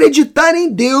que acreditar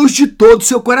em Deus de todo o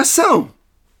seu coração.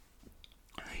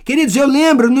 Queridos, eu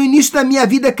lembro no início da minha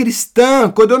vida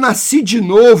cristã, quando eu nasci de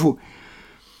novo.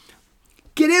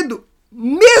 Querido,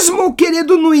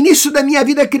 no início da minha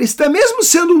vida cristã, mesmo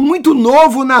sendo muito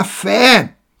novo na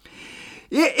fé,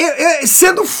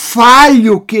 sendo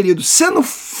falho, querido, sendo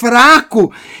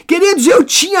fraco, queridos, eu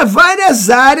tinha várias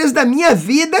áreas da minha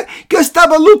vida que eu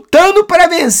estava lutando para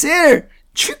vencer.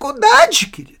 Dificuldade,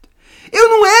 querido. Eu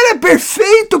não era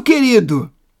perfeito, querido.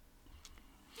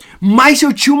 Mas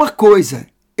eu tinha uma coisa,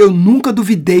 eu nunca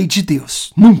duvidei de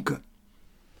Deus, nunca.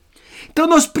 Então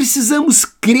nós precisamos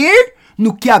crer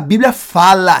no que a Bíblia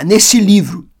fala nesse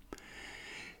livro.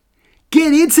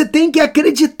 Querido, você tem que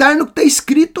acreditar no que está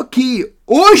escrito aqui.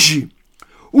 Hoje,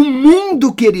 o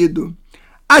mundo, querido,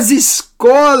 as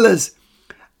escolas,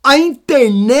 a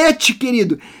internet,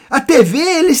 querido, a TV,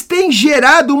 eles têm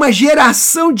gerado uma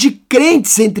geração de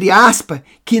crentes, entre aspas,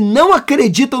 que não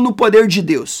acreditam no poder de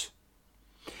Deus.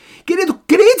 Querido,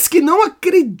 crentes que não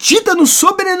acreditam no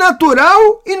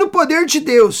sobrenatural e no poder de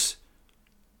Deus.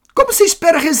 Como você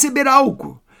espera receber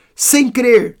algo sem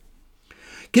crer?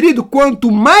 Querido,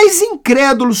 quanto mais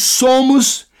incrédulos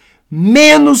somos,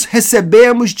 menos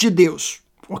recebemos de Deus.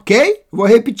 Ok? Vou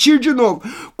repetir de novo.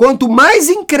 Quanto mais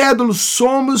incrédulos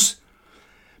somos,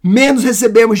 menos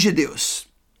recebemos de Deus.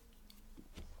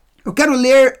 Eu quero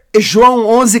ler João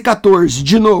 11,14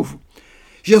 de novo.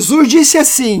 Jesus disse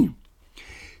assim: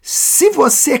 se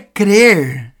você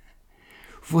crer,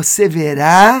 você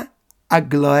verá a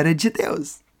glória de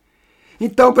Deus.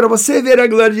 Então, para você ver a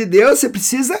glória de Deus, você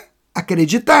precisa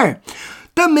acreditar.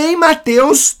 Também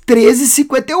Mateus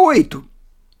 13,58.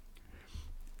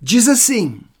 Diz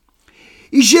assim: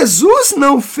 e Jesus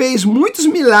não fez muitos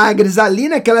milagres ali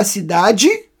naquela cidade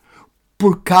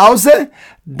por causa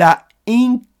da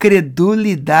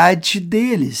incredulidade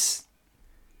deles.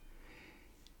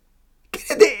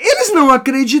 Eles não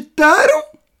acreditaram.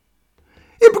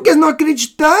 E porque eles não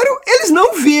acreditaram, eles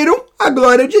não viram a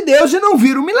glória de Deus e não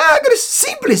viram milagres.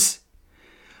 Simples.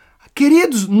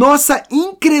 Queridos, nossa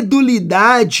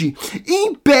incredulidade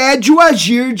impede o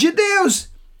agir de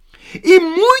Deus. E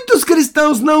muitos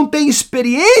cristãos não têm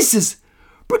experiências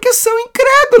porque são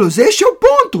incrédulos. Este é o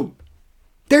ponto.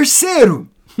 Terceiro,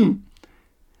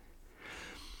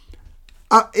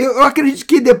 eu acredito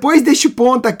que depois deste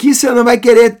ponto aqui, você não vai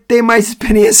querer ter mais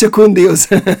experiência com Deus.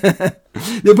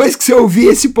 Depois que você ouvir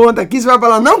esse ponto aqui, você vai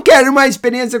falar, não quero mais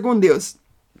experiência com Deus.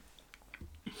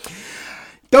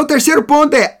 Então, o terceiro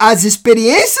ponto é, as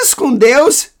experiências com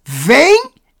Deus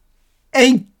vêm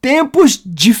em tempos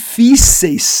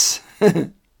difíceis.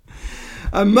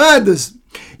 Amados,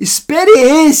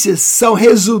 experiências são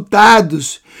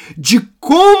resultados de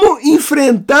como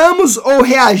enfrentamos ou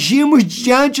reagimos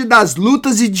diante das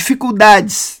lutas e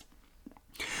dificuldades.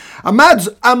 Amados,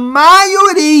 a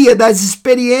maioria das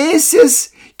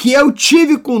experiências que eu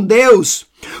tive com Deus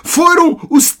foram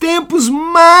os tempos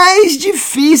mais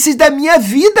difíceis da minha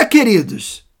vida,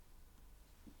 queridos.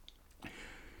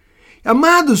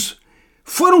 Amados,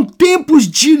 foram tempos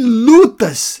de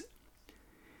lutas.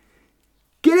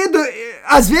 Querido,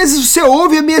 às vezes você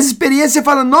ouve as minhas experiências e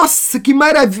fala, nossa, que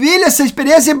maravilha essa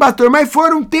experiência, pastor, mas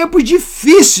foram tempos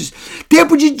difíceis,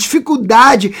 tempo de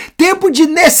dificuldade, tempo de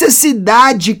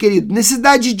necessidade, querido,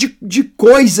 necessidade de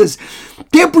coisas,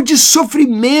 tempo de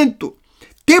sofrimento,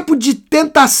 tempo de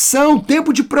tentação,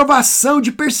 tempo de provação,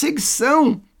 de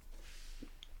perseguição.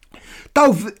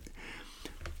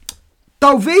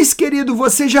 Talvez, querido,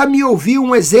 você já me ouviu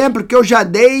um exemplo que eu já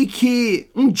dei, que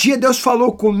um dia Deus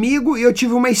falou comigo e eu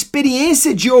tive uma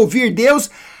experiência de ouvir Deus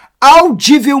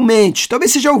audivelmente.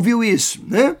 Talvez você já ouviu isso,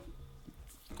 né?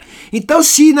 Então,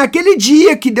 se naquele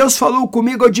dia que Deus falou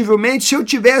comigo audivelmente, se eu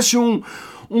tivesse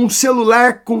um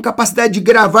celular com capacidade de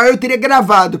gravar, eu teria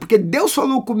gravado, porque Deus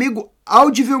falou comigo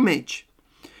audivelmente.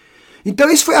 Então,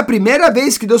 isso foi a primeira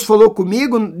vez que Deus falou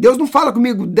comigo. Deus não fala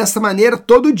comigo dessa maneira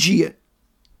todo dia.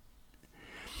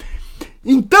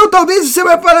 Então, talvez você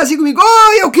vai falar assim comigo,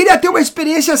 eu queria ter uma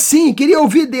experiência assim, queria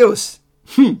ouvir Deus.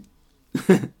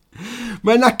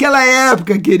 Mas naquela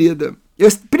época, querida,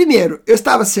 primeiro, eu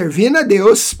estava servindo a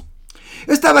Deus,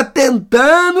 eu estava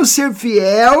tentando ser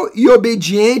fiel e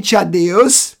obediente a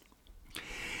Deus.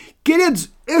 Queridos,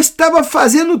 eu estava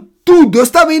fazendo tudo, eu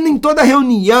estava indo em toda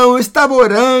reunião, eu estava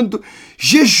orando,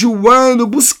 jejuando,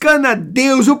 buscando a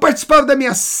Deus, eu participava da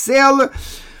minha célula.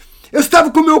 Eu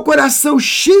estava com meu coração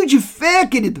cheio de fé,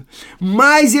 querido,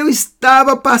 mas eu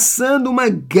estava passando uma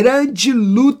grande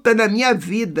luta na minha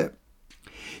vida.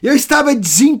 Eu estava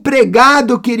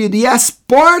desempregado, querido, e as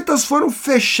portas foram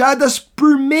fechadas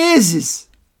por meses.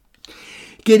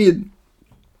 Querido,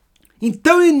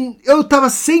 então eu estava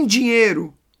sem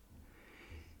dinheiro.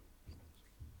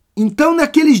 Então,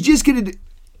 naqueles dias, querido,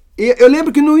 eu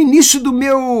lembro que no início do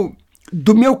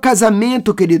meu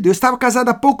casamento, querido, eu estava casado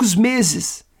há poucos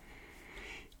meses.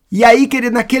 E aí,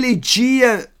 querido, naquele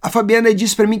dia, a Fabiana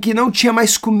disse para mim que não tinha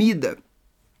mais comida.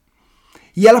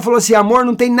 E ela falou assim, amor,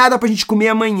 não tem nada pra gente comer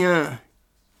amanhã.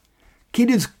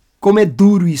 Querido, como é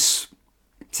duro isso.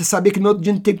 Você saber que no outro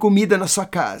dia não tem comida na sua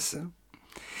casa.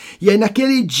 E aí,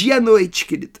 naquele dia à noite,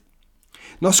 querido,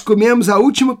 nós comemos a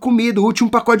última comida, o último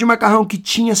pacote de macarrão que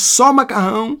tinha só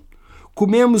macarrão.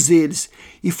 Comemos eles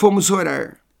e fomos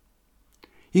orar.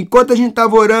 Enquanto a gente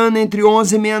estava orando entre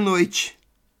 11 e meia-noite,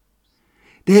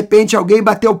 de repente alguém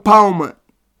bateu palma,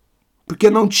 porque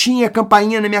não tinha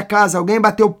campainha na minha casa, alguém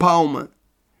bateu palma.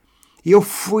 E eu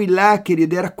fui lá,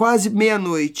 querido, era quase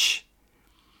meia-noite.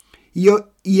 E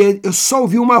eu só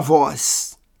ouvi uma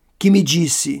voz que me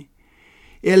disse,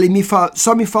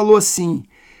 só me falou assim,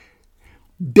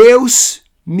 Deus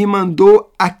me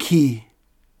mandou aqui.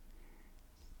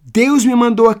 Deus me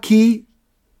mandou aqui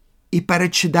e para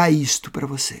te dar isto para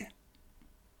você.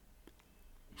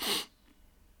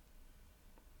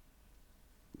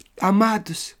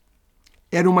 Amados,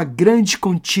 era uma grande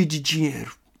quantia de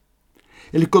dinheiro.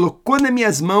 Ele colocou nas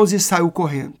minhas mãos e saiu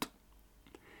correndo.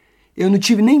 Eu não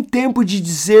tive nem tempo de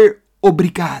dizer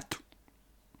obrigado.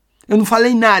 Eu não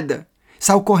falei nada.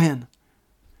 Saiu correndo.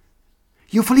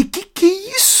 E eu falei, que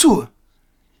é isso?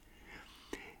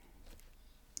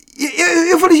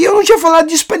 Eu falei, eu não tinha falado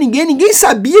disso para ninguém. Ninguém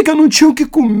sabia que eu não tinha o que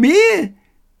comer.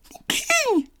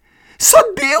 Ninguém. Só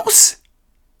Deus.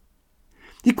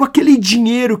 E com aquele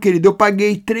dinheiro, querido, eu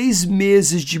paguei 3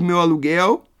 meses de meu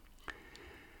aluguel.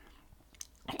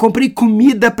 Comprei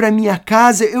comida para minha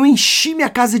casa. Eu enchi minha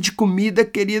casa de comida,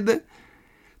 querida.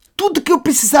 Tudo que eu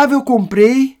precisava eu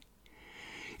comprei.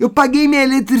 Eu paguei minha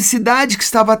eletricidade que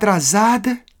estava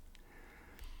atrasada.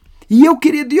 E eu,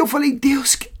 querido, eu falei,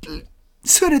 Deus, o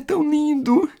Senhor é tão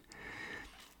lindo.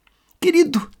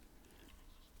 Querido,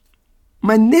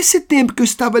 mas nesse tempo que eu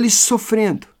estava ali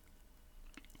sofrendo,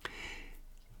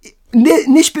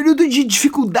 nesse período de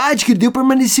dificuldade, que eu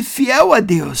permaneci fiel a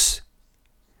Deus.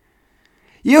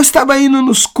 E eu estava indo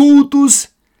nos cultos,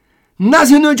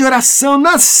 nas reuniões de oração,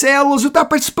 nas células, eu estava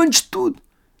participando de tudo.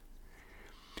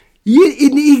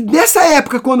 E nessa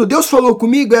época, quando Deus falou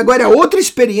comigo, e agora é outra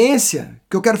experiência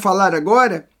que eu quero falar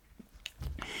agora,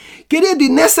 querido, e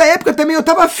nessa época também eu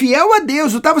estava fiel a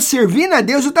Deus, eu estava servindo a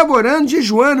Deus, eu estava orando,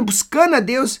 jejuando, buscando a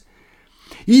Deus.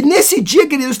 E nesse dia,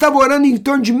 querido, eu estava orando em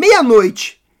torno de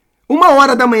meia-noite.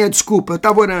 1h da manhã, desculpa, eu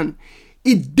estava orando.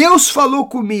 E Deus falou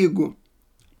comigo.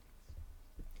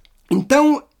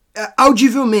 Então,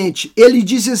 audivelmente, ele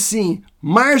disse assim,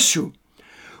 Marcio,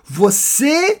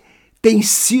 você tem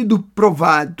sido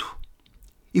provado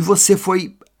e você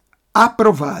foi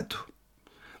aprovado.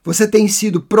 Você tem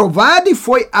sido provado e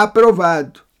foi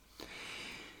aprovado.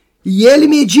 E ele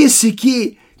me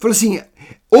disse falou assim,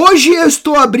 hoje eu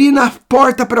estou abrindo a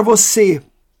porta para você,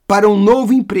 para um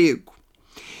novo emprego.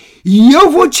 E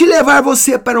eu vou te levar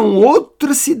você para uma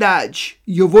outra cidade.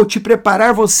 E eu vou te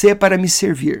preparar você para me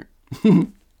servir.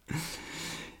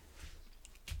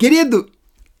 Querido,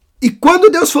 e quando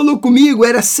Deus falou comigo,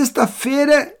 era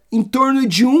sexta-feira, em torno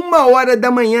de 1h da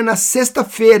manhã, na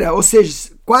sexta-feira, ou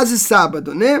seja, quase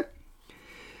sábado, né?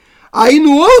 Aí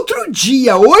no outro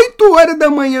dia, 8h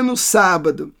da manhã no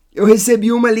sábado, eu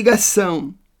recebi uma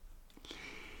ligação.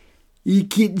 E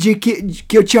que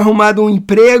eu tinha arrumado um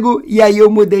emprego e aí eu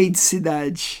mudei de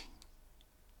cidade.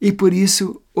 E por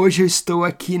isso, hoje eu estou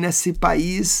aqui nesse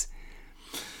país.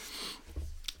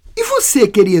 E você,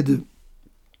 querido?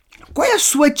 Qual é a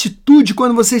sua atitude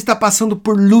quando você está passando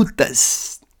por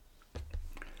lutas?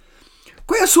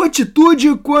 Qual é a sua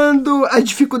atitude quando as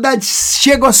dificuldades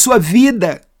chegam à sua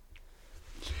vida?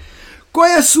 Qual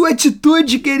é a sua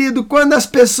atitude, querido, quando as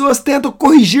pessoas tentam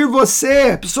corrigir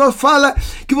você? A pessoa fala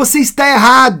que você está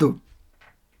errado.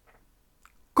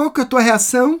 Qual que é a tua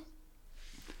reação?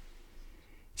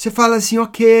 Você fala assim,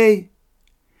 ok,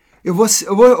 eu vou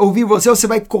ouvir você, ou você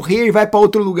vai correr e vai para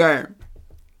outro lugar.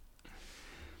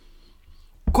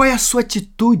 Qual é a sua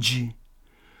atitude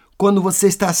quando você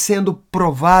está sendo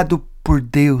provado por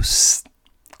Deus?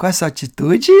 Qual é a sua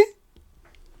atitude?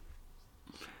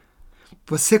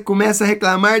 Você começa a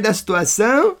reclamar da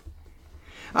situação.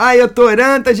 Eu tô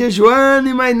orando, tô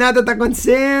jejuando, mas nada tá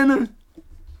acontecendo.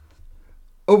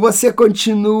 ou você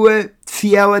continua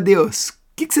fiel a Deus? O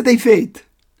que você tem feito?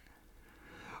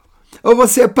 Ou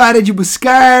você para de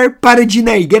buscar, para de ir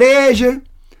na igreja,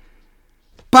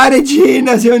 para de ir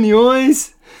nas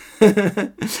reuniões?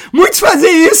 Muitos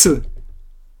fazem isso.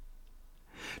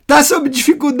 Tá sob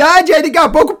dificuldade, aí daqui a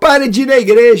pouco para de ir na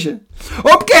igreja.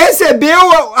 Ou porque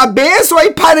recebeu a bênção,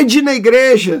 aí para de ir na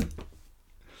igreja.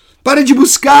 Para de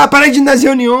buscar, para de ir nas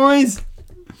reuniões.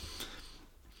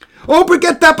 Ou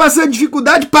porque tá passando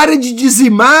dificuldade, para de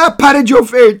dizimar, para de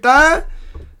ofertar.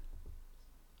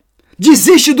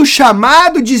 Desiste do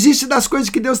chamado, desiste das coisas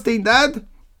que Deus tem dado.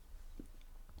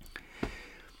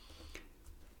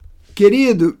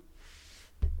 Querido,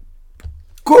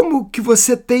 como que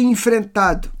você tem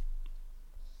enfrentado?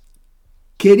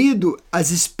 Querido, as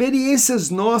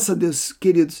experiências nossas, Deus,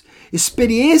 queridos,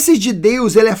 experiências de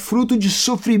Deus, ela é fruto de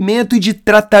sofrimento e de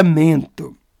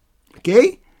tratamento,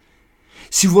 ok?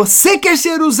 Se você quer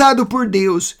ser usado por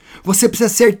Deus, você precisa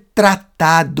ser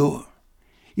tratado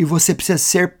e você precisa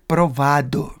ser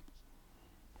provado.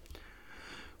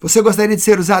 Você gostaria de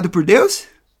ser usado por Deus?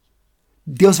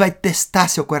 Deus vai testar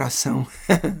seu coração.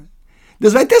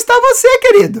 Deus vai testar você,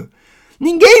 querido.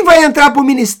 Ninguém vai entrar para o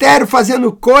ministério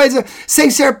fazendo coisa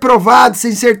sem ser provado,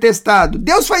 sem ser testado.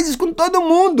 Deus faz isso com todo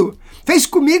mundo. Fez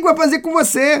comigo, vai fazer com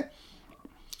você.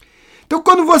 Então,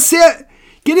 quando você...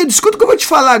 Querido, escuta o que eu vou te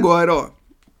falar agora.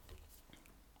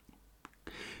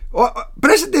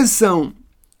 Preste atenção.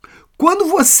 Quando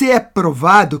você é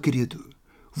provado, querido,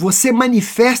 você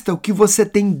manifesta o que você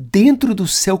tem dentro do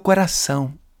seu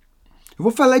coração. Eu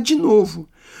vou falar de novo.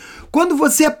 Quando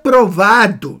você é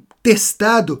provado,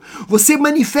 testado, você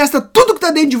manifesta tudo que está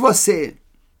dentro de você.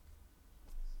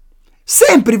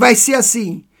 Sempre vai ser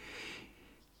assim.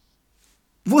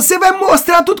 Você vai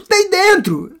mostrar tudo que tem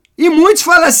dentro. E muitos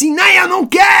falam assim, não, eu não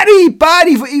quero ir,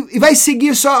 pare, e vai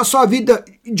seguir sua vida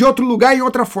de outro lugar, em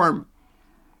outra forma.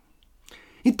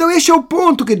 Então este é o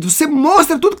ponto, querido. Você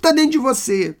mostra tudo que está dentro de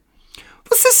você.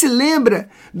 Você se lembra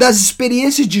das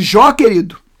experiências de Jó,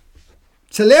 querido?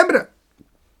 Você lembra?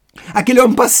 Aquele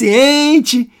homem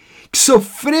paciente, que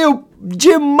sofreu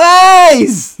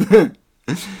demais.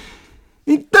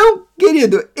 Então,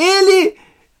 querido,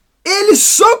 ele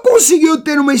só conseguiu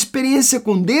ter uma experiência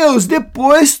com Deus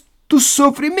depois do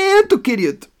sofrimento,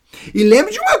 querido. E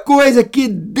lembre de uma coisa, que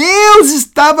Deus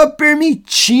estava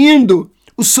permitindo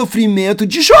o sofrimento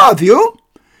de Jó, viu?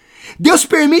 Deus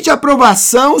permite a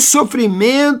provação, o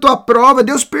sofrimento, a prova,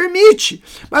 Deus permite.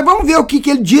 Mas vamos ver o que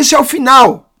ele disse ao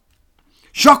final.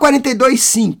 Jó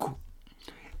 42:5.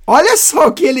 Olha só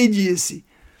o que ele disse.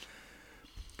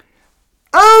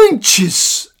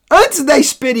 Antes da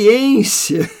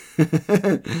experiência,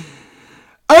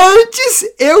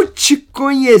 antes eu te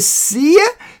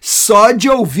conhecia só de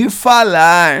ouvir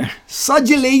falar, só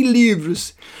de ler em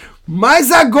livros.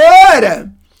 Mas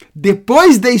agora,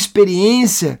 depois da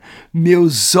experiência,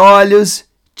 meus olhos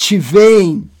te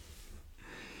veem.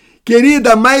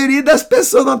 Querida, a maioria das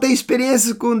pessoas não tem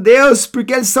experiência com Deus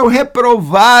porque eles são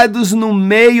reprovados no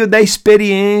meio da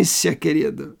experiência,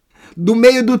 querido. Do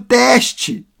meio do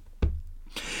teste.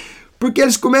 Porque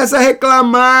eles começam a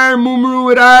reclamar,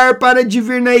 murmurar, param de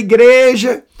vir na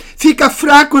igreja, fica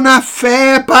fraco na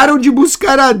fé, param de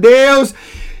buscar a Deus,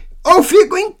 ou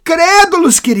ficam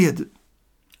incrédulos, querido.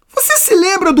 Você se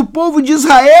lembra do povo de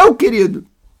Israel, querido?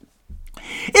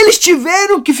 Eles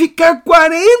tiveram que ficar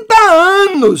 40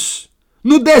 anos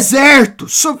no deserto,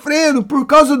 sofrendo, por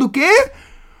causa do quê?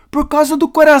 Por causa do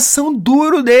coração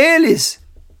duro deles.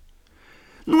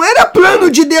 Não era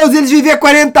plano de Deus eles viver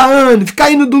 40 anos,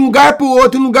 ficar indo de um lugar para o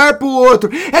outro, um lugar para o outro.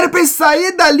 Era para eles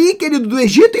sair dali, querido, do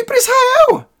Egito e ir para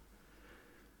Israel.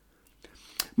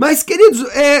 Mas, queridos,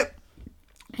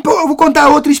 eu vou contar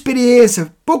outra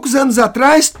experiência. Poucos anos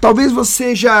atrás, talvez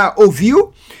você já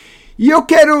ouviu, e eu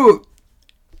quero...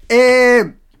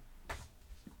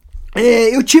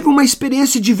 eu tive uma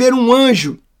experiência de ver um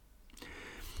anjo.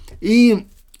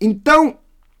 Então,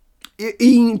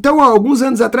 alguns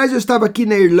anos atrás, eu estava aqui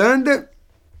na Irlanda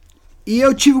e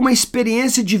eu tive uma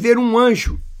experiência de ver um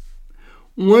anjo.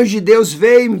 Um anjo de Deus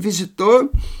veio e me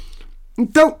visitou.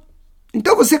 Então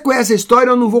você conhece a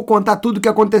história, eu não vou contar tudo o que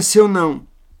aconteceu, não.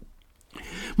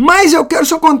 Mas eu quero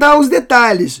só contar os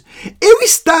detalhes. Eu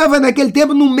estava naquele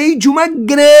tempo no meio de uma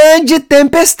grande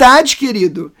tempestade,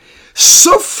 querido.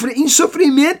 Em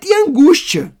sofrimento e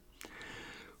angústia.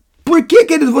 Porque,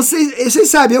 querido, vocês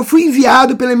sabem, eu fui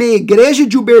enviado pela minha igreja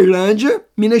de Uberlândia,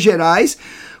 Minas Gerais,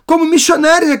 como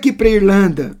missionário aqui para a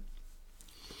Irlanda.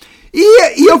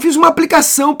 E eu fiz uma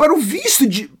aplicação para o visto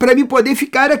para mim poder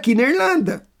ficar aqui na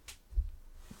Irlanda.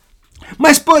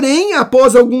 Mas, porém,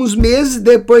 após alguns meses,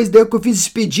 depois que eu fiz esse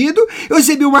pedido, eu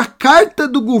recebi uma carta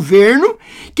do governo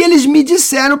que eles me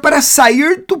disseram para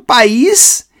sair do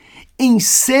país em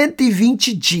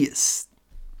 120 dias.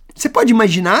 Você pode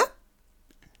imaginar?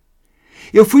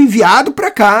 Eu fui enviado para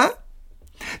cá,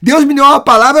 Deus me deu uma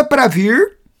palavra para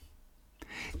vir,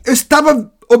 eu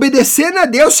estava obedecendo a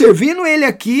Deus, servindo Ele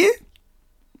aqui,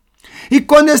 e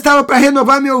quando eu estava para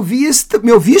renovar meu visto,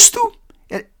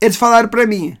 eles falaram para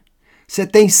mim, você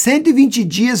tem 120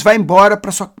 dias, vai embora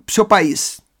para o seu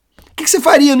país. O que você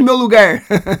faria no meu lugar?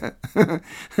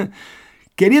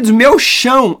 Queridos, meu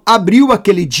chão abriu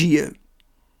aquele dia.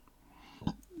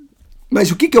 Mas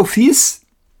o que eu fiz?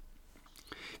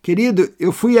 Querido,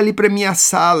 eu fui ali para minha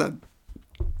sala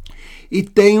e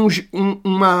tem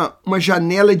uma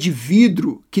janela de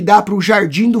vidro que dá para o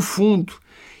jardim do fundo.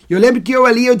 Eu lembro que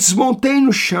eu desmontei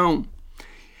no chão.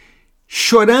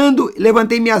 Chorando,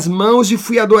 levantei minhas mãos e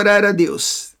fui adorar a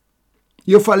Deus.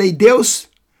 E eu falei, Deus,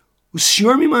 o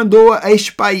Senhor me mandou a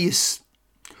este país.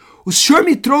 O Senhor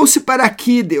me trouxe para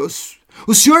aqui, Deus.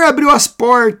 O Senhor abriu as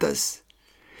portas.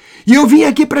 E eu vim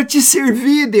aqui para te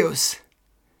servir, Deus.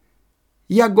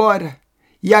 E agora?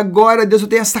 Deus, eu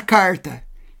tenho essa carta,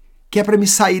 que é para me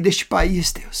sair deste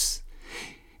país, Deus.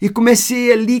 E comecei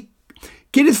ali,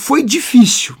 querido, foi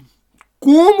difícil.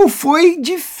 Como foi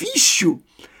difícil.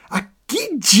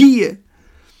 Que dia!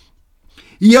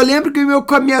 E eu lembro que eu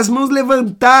com as minhas mãos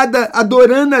levantadas,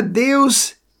 adorando a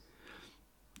Deus,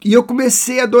 e eu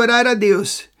comecei a adorar a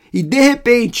Deus. E de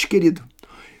repente, querido,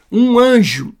 um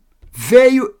anjo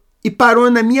veio e parou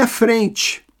na minha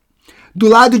frente, do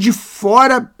lado de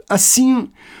fora, assim,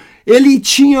 ele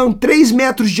tinha 3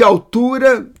 metros de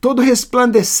altura, todo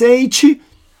resplandecente,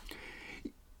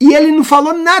 e ele não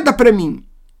falou nada para mim.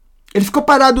 Ele ficou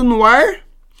parado no ar,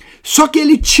 só que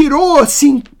ele tirou,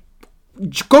 assim,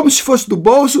 como se fosse do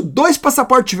bolso, 2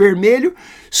 passaportes vermelhos,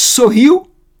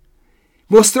 sorriu,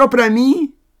 mostrou para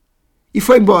mim e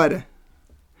foi embora.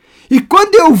 E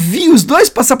quando eu vi os 2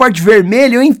 passaportes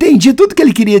vermelhos, eu entendi tudo que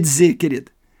ele queria dizer,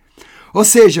 querido. Ou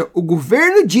seja, o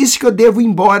governo disse que eu devo ir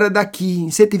embora daqui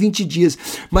em 120 dias,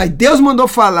 mas Deus mandou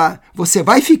falar, você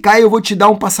vai ficar e eu vou te dar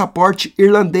um passaporte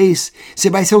irlandês, você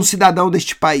vai ser um cidadão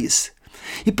deste país.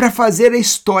 E para fazer a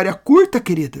história curta,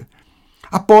 querida,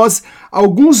 após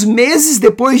alguns meses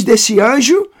depois desse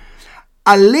anjo,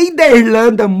 a lei da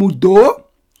Irlanda mudou,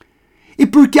 e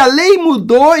porque a lei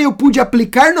mudou, eu pude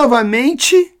aplicar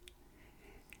novamente,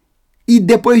 e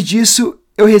depois disso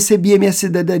eu recebi a minha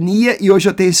cidadania e hoje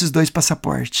eu tenho esses 2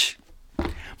 passaportes.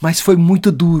 Mas foi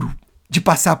muito duro de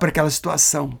passar por aquela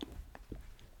situação.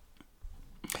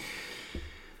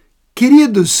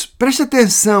 Queridos, preste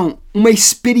atenção, uma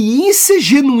experiência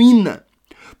genuína,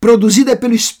 produzida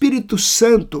pelo Espírito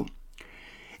Santo,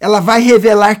 ela vai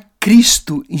revelar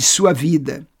Cristo em sua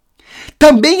vida.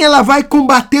 Também ela vai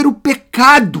combater o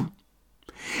pecado.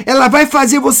 Ela vai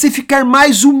fazer você ficar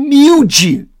mais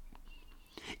humilde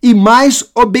e mais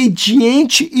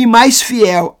obediente e mais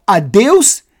fiel a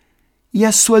Deus e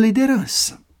a sua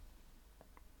liderança.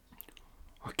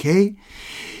 Ok?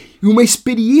 E uma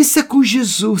experiência com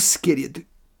Jesus, querido.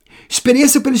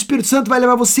 Experiência pelo Espírito Santo vai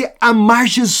levar você a amar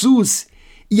Jesus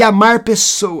e amar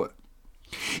pessoa.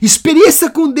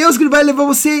 Experiência com Deus que vai levar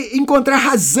você a encontrar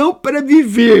razão para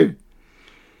viver.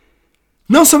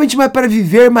 Não somente mais para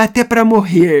viver, mas até para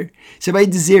morrer. Você vai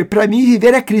dizer, para mim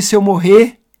viver é Cristo, se eu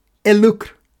morrer é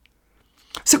lucro.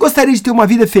 Você gostaria de ter uma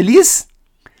vida feliz?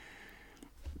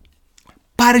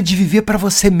 Para de viver para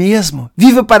você mesmo.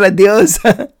 Viva para Deus.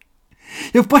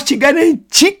 Eu posso te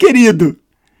garantir, querido,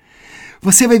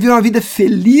 você vai viver uma vida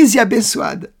feliz e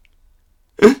abençoada.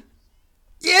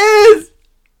 Yes!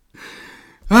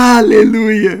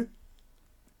 Aleluia!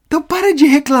 Então para de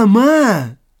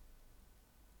reclamar.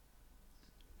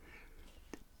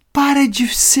 Para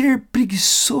de ser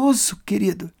preguiçoso,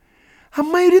 querido. A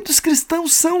maioria dos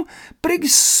cristãos são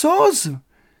preguiçosos.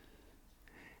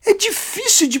 É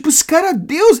difícil de buscar a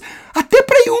Deus, até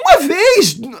para ir uma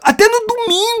vez, até no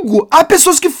domingo. Há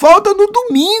pessoas que faltam no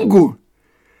domingo.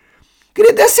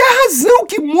 Querido, essa é a razão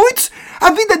que muitos,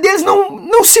 a vida deles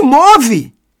não se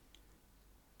move.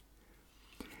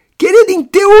 Querido, em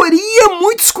teoria,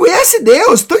 muitos conhecem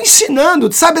Deus, estão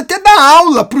ensinando, sabe até dar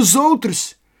aula para os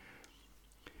outros.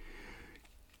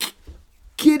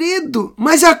 Querido,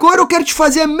 mas agora eu quero te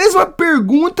fazer a mesma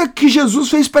pergunta que Jesus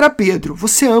fez para Pedro.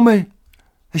 Você ama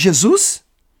Jesus?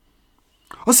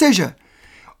 Ou seja,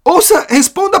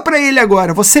 responda para ele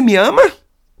agora, você me ama?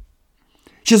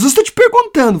 Jesus está te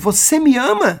perguntando, você me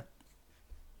ama?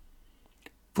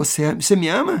 Você me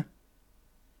ama?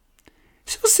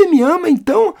 Se você me ama,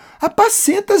 então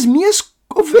apacenta as minhas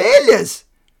ovelhas.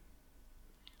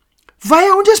 Vai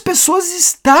aonde as pessoas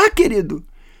estão, querido.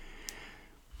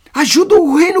 Ajuda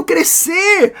o reino a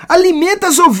crescer. Alimenta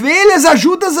as ovelhas.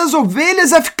 Ajuda as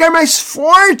ovelhas a ficar mais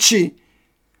forte.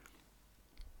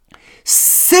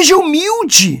 Seja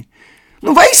humilde.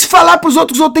 Não vai falar para os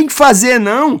outros o que eu tenho que fazer,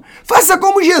 não. Faça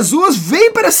como Jesus.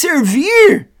 Vem para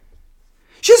servir.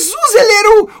 Jesus, ele era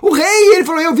o rei. Ele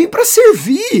falou, eu vim para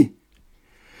servir.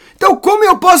 Então, como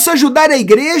eu posso ajudar a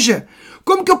igreja?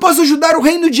 Como que eu posso ajudar o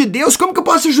reino de Deus? Como que eu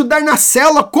posso ajudar na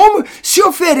célula? Como? Se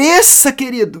ofereça,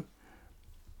 querido.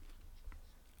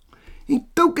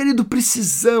 Então, querido,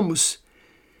 precisamos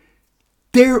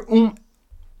ter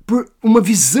uma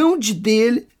visão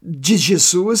de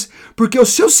Jesus, porque o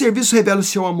seu serviço revela o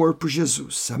seu amor por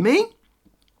Jesus. Amém?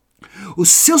 O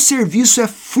seu serviço é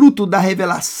fruto da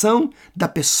revelação da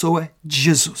pessoa de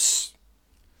Jesus.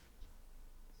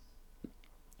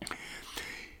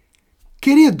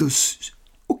 Queridos,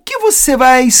 o que você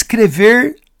vai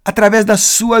escrever através da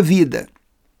sua vida?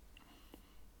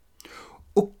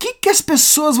 O que as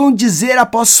pessoas vão dizer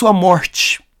após sua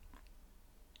morte?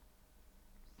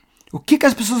 O que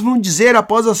as pessoas vão dizer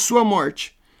após a sua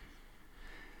morte?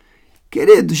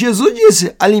 Querido, Jesus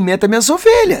disse, alimenta minhas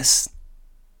ovelhas.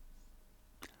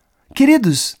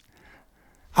 Queridos,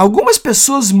 algumas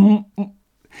pessoas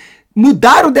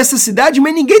mudaram dessa cidade,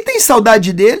 mas ninguém tem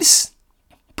saudade deles.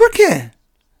 Por quê?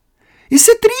 Isso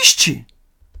é triste.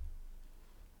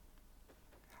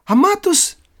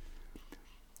 Amados,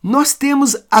 nós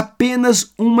temos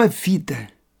apenas uma vida.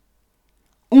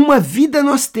 Uma vida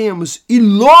nós temos e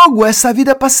logo essa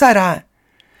vida passará.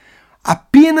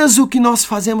 Apenas o que nós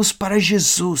fazemos para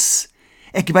Jesus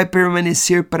é que vai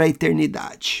permanecer para a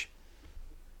eternidade.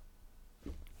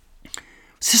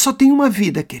 Você só tem uma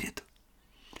vida, querido.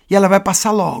 E ela vai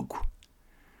passar logo.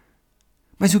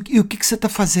 Mas o que você está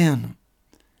fazendo?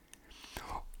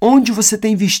 Onde você está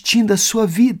investindo a sua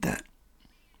vida?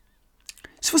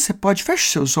 Se você pode, feche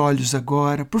seus olhos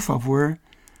agora, por favor.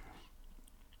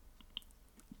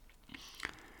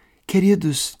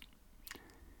 Querido,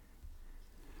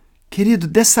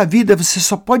 dessa vida você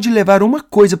só pode levar uma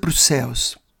coisa para os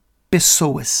céus: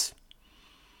 pessoas.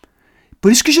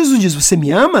 Por isso que Jesus diz, você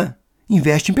me ama?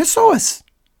 Investe em pessoas.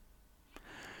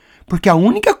 Porque a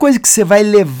única coisa que você vai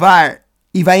levar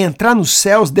e vai entrar nos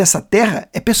céus dessa terra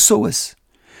é pessoas.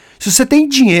 Se você tem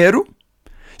dinheiro,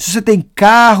 se você tem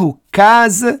carro,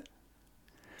 casa,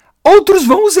 outros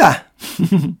vão usar.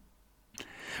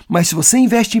 Mas se você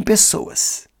investe em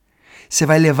pessoas, você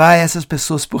vai levar essas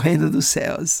pessoas para o reino dos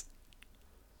céus.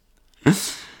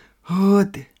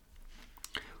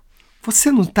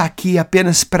 Você não está aqui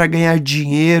apenas para ganhar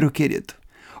dinheiro, querido,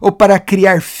 ou para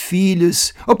criar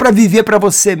filhos, ou para viver para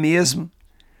você mesmo.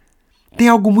 Tem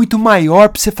algo muito maior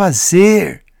para você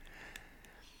fazer,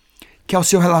 que é o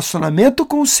seu relacionamento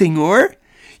com o Senhor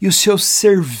e o seu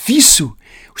serviço,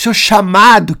 o seu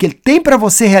chamado que Ele tem para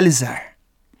você realizar.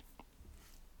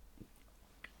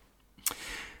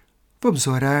 Vamos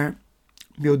orar.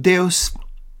 Meu Deus,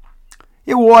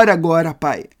 eu oro agora,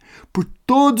 Pai, por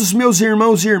todos os meus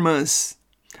irmãos e irmãs,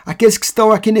 aqueles que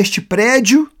estão aqui neste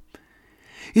prédio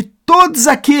e todos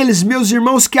aqueles meus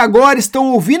irmãos que agora estão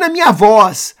ouvindo a minha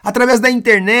voz através da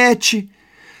internet,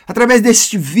 através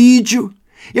deste vídeo.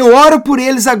 Eu oro por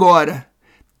eles agora.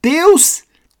 Deus,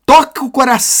 toca o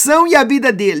coração e a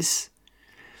vida deles.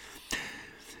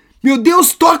 Meu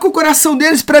Deus, toca o coração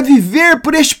deles para viver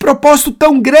por este propósito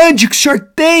tão grande que o Senhor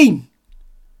tem.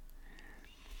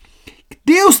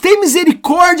 Deus, tem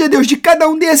misericórdia, Deus, de cada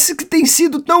um desses que tem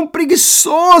sido tão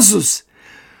preguiçosos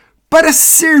para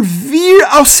servir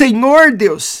ao Senhor,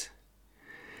 Deus.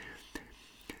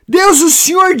 Deus, o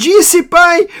Senhor disse,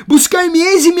 Pai,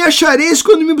 buscar-me-eis e me achareis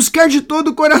quando me buscar de todo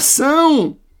o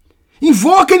coração.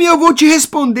 Invoca-me e eu vou te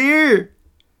responder.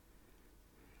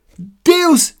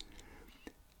 Deus,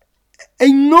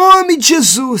 em nome de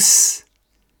Jesus,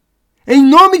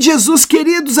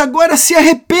 queridos, agora se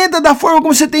arrependa da forma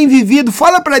como você tem vivido.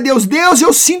 Fala para Deus, Deus,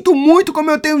 eu sinto muito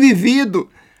como eu tenho vivido.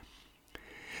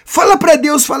 Fala para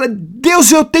Deus,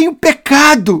 Deus, eu tenho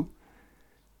pecado.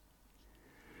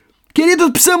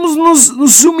 Queridos, precisamos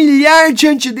nos humilhar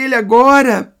diante dele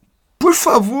agora. Por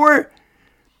favor,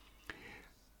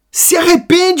 se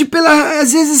arrepende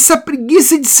às vezes, essa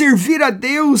preguiça de servir a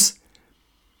Deus,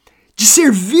 de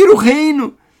servir o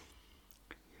reino.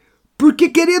 Porque,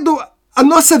 querido, a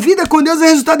nossa vida com Deus é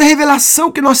resultado da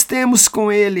revelação que nós temos com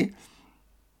Ele.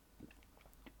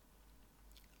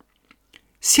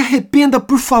 Se arrependa,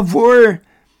 por favor.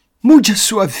 Mude a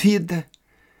sua vida.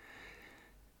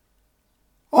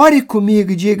 Ore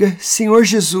comigo e diga, Senhor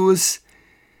Jesus,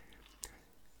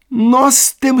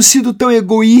 nós temos sido tão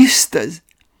egoístas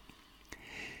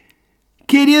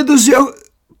Queridos,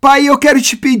 Pai, eu quero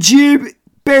te pedir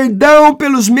perdão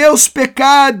pelos meus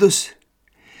pecados.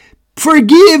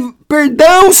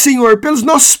 Perdão, Senhor, pelos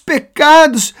nossos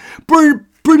pecados,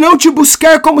 por não te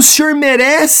buscar como o Senhor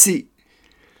merece,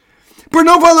 por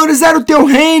não valorizar o teu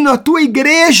reino, a tua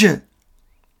igreja.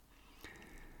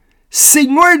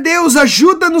 Senhor Deus,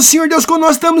 ajuda-nos, Senhor Deus, quando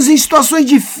nós estamos em situações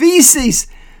difíceis,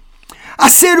 a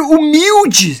ser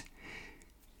humilde.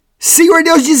 Senhor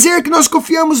Deus, dizer que nós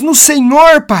confiamos no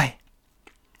Senhor, Pai.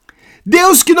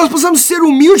 Deus, que nós possamos ser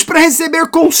humildes para receber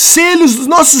conselhos dos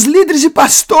nossos líderes e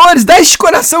pastores. Dá este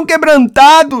coração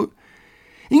quebrantado.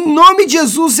 Em nome de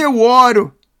Jesus eu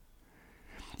oro.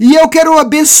 E eu quero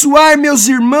abençoar meus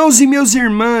irmãos e minhas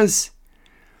irmãs.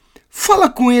 Fala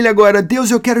com ele agora. Deus,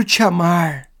 eu quero te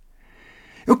amar.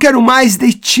 Eu quero mais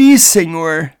de ti,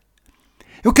 Senhor.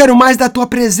 Eu quero mais da tua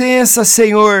presença,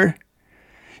 Senhor.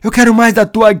 Eu quero mais da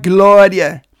tua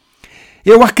glória.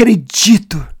 Eu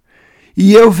acredito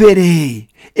e eu verei.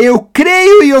 Eu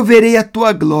creio e eu verei a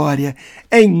tua glória.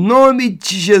 Em nome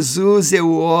de Jesus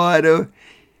eu oro.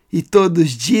 E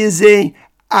todos dizem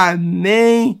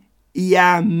amém e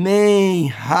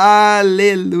amém.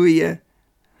 Aleluia.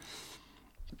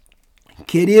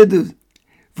 Querido,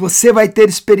 você vai ter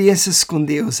experiências com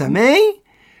Deus, amém?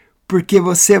 Porque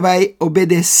você vai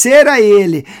obedecer a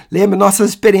Ele. Lembra, nossa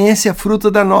experiência é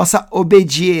fruto da nossa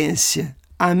obediência.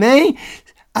 Amém?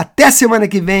 Até semana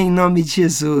que vem, em nome de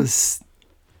Jesus.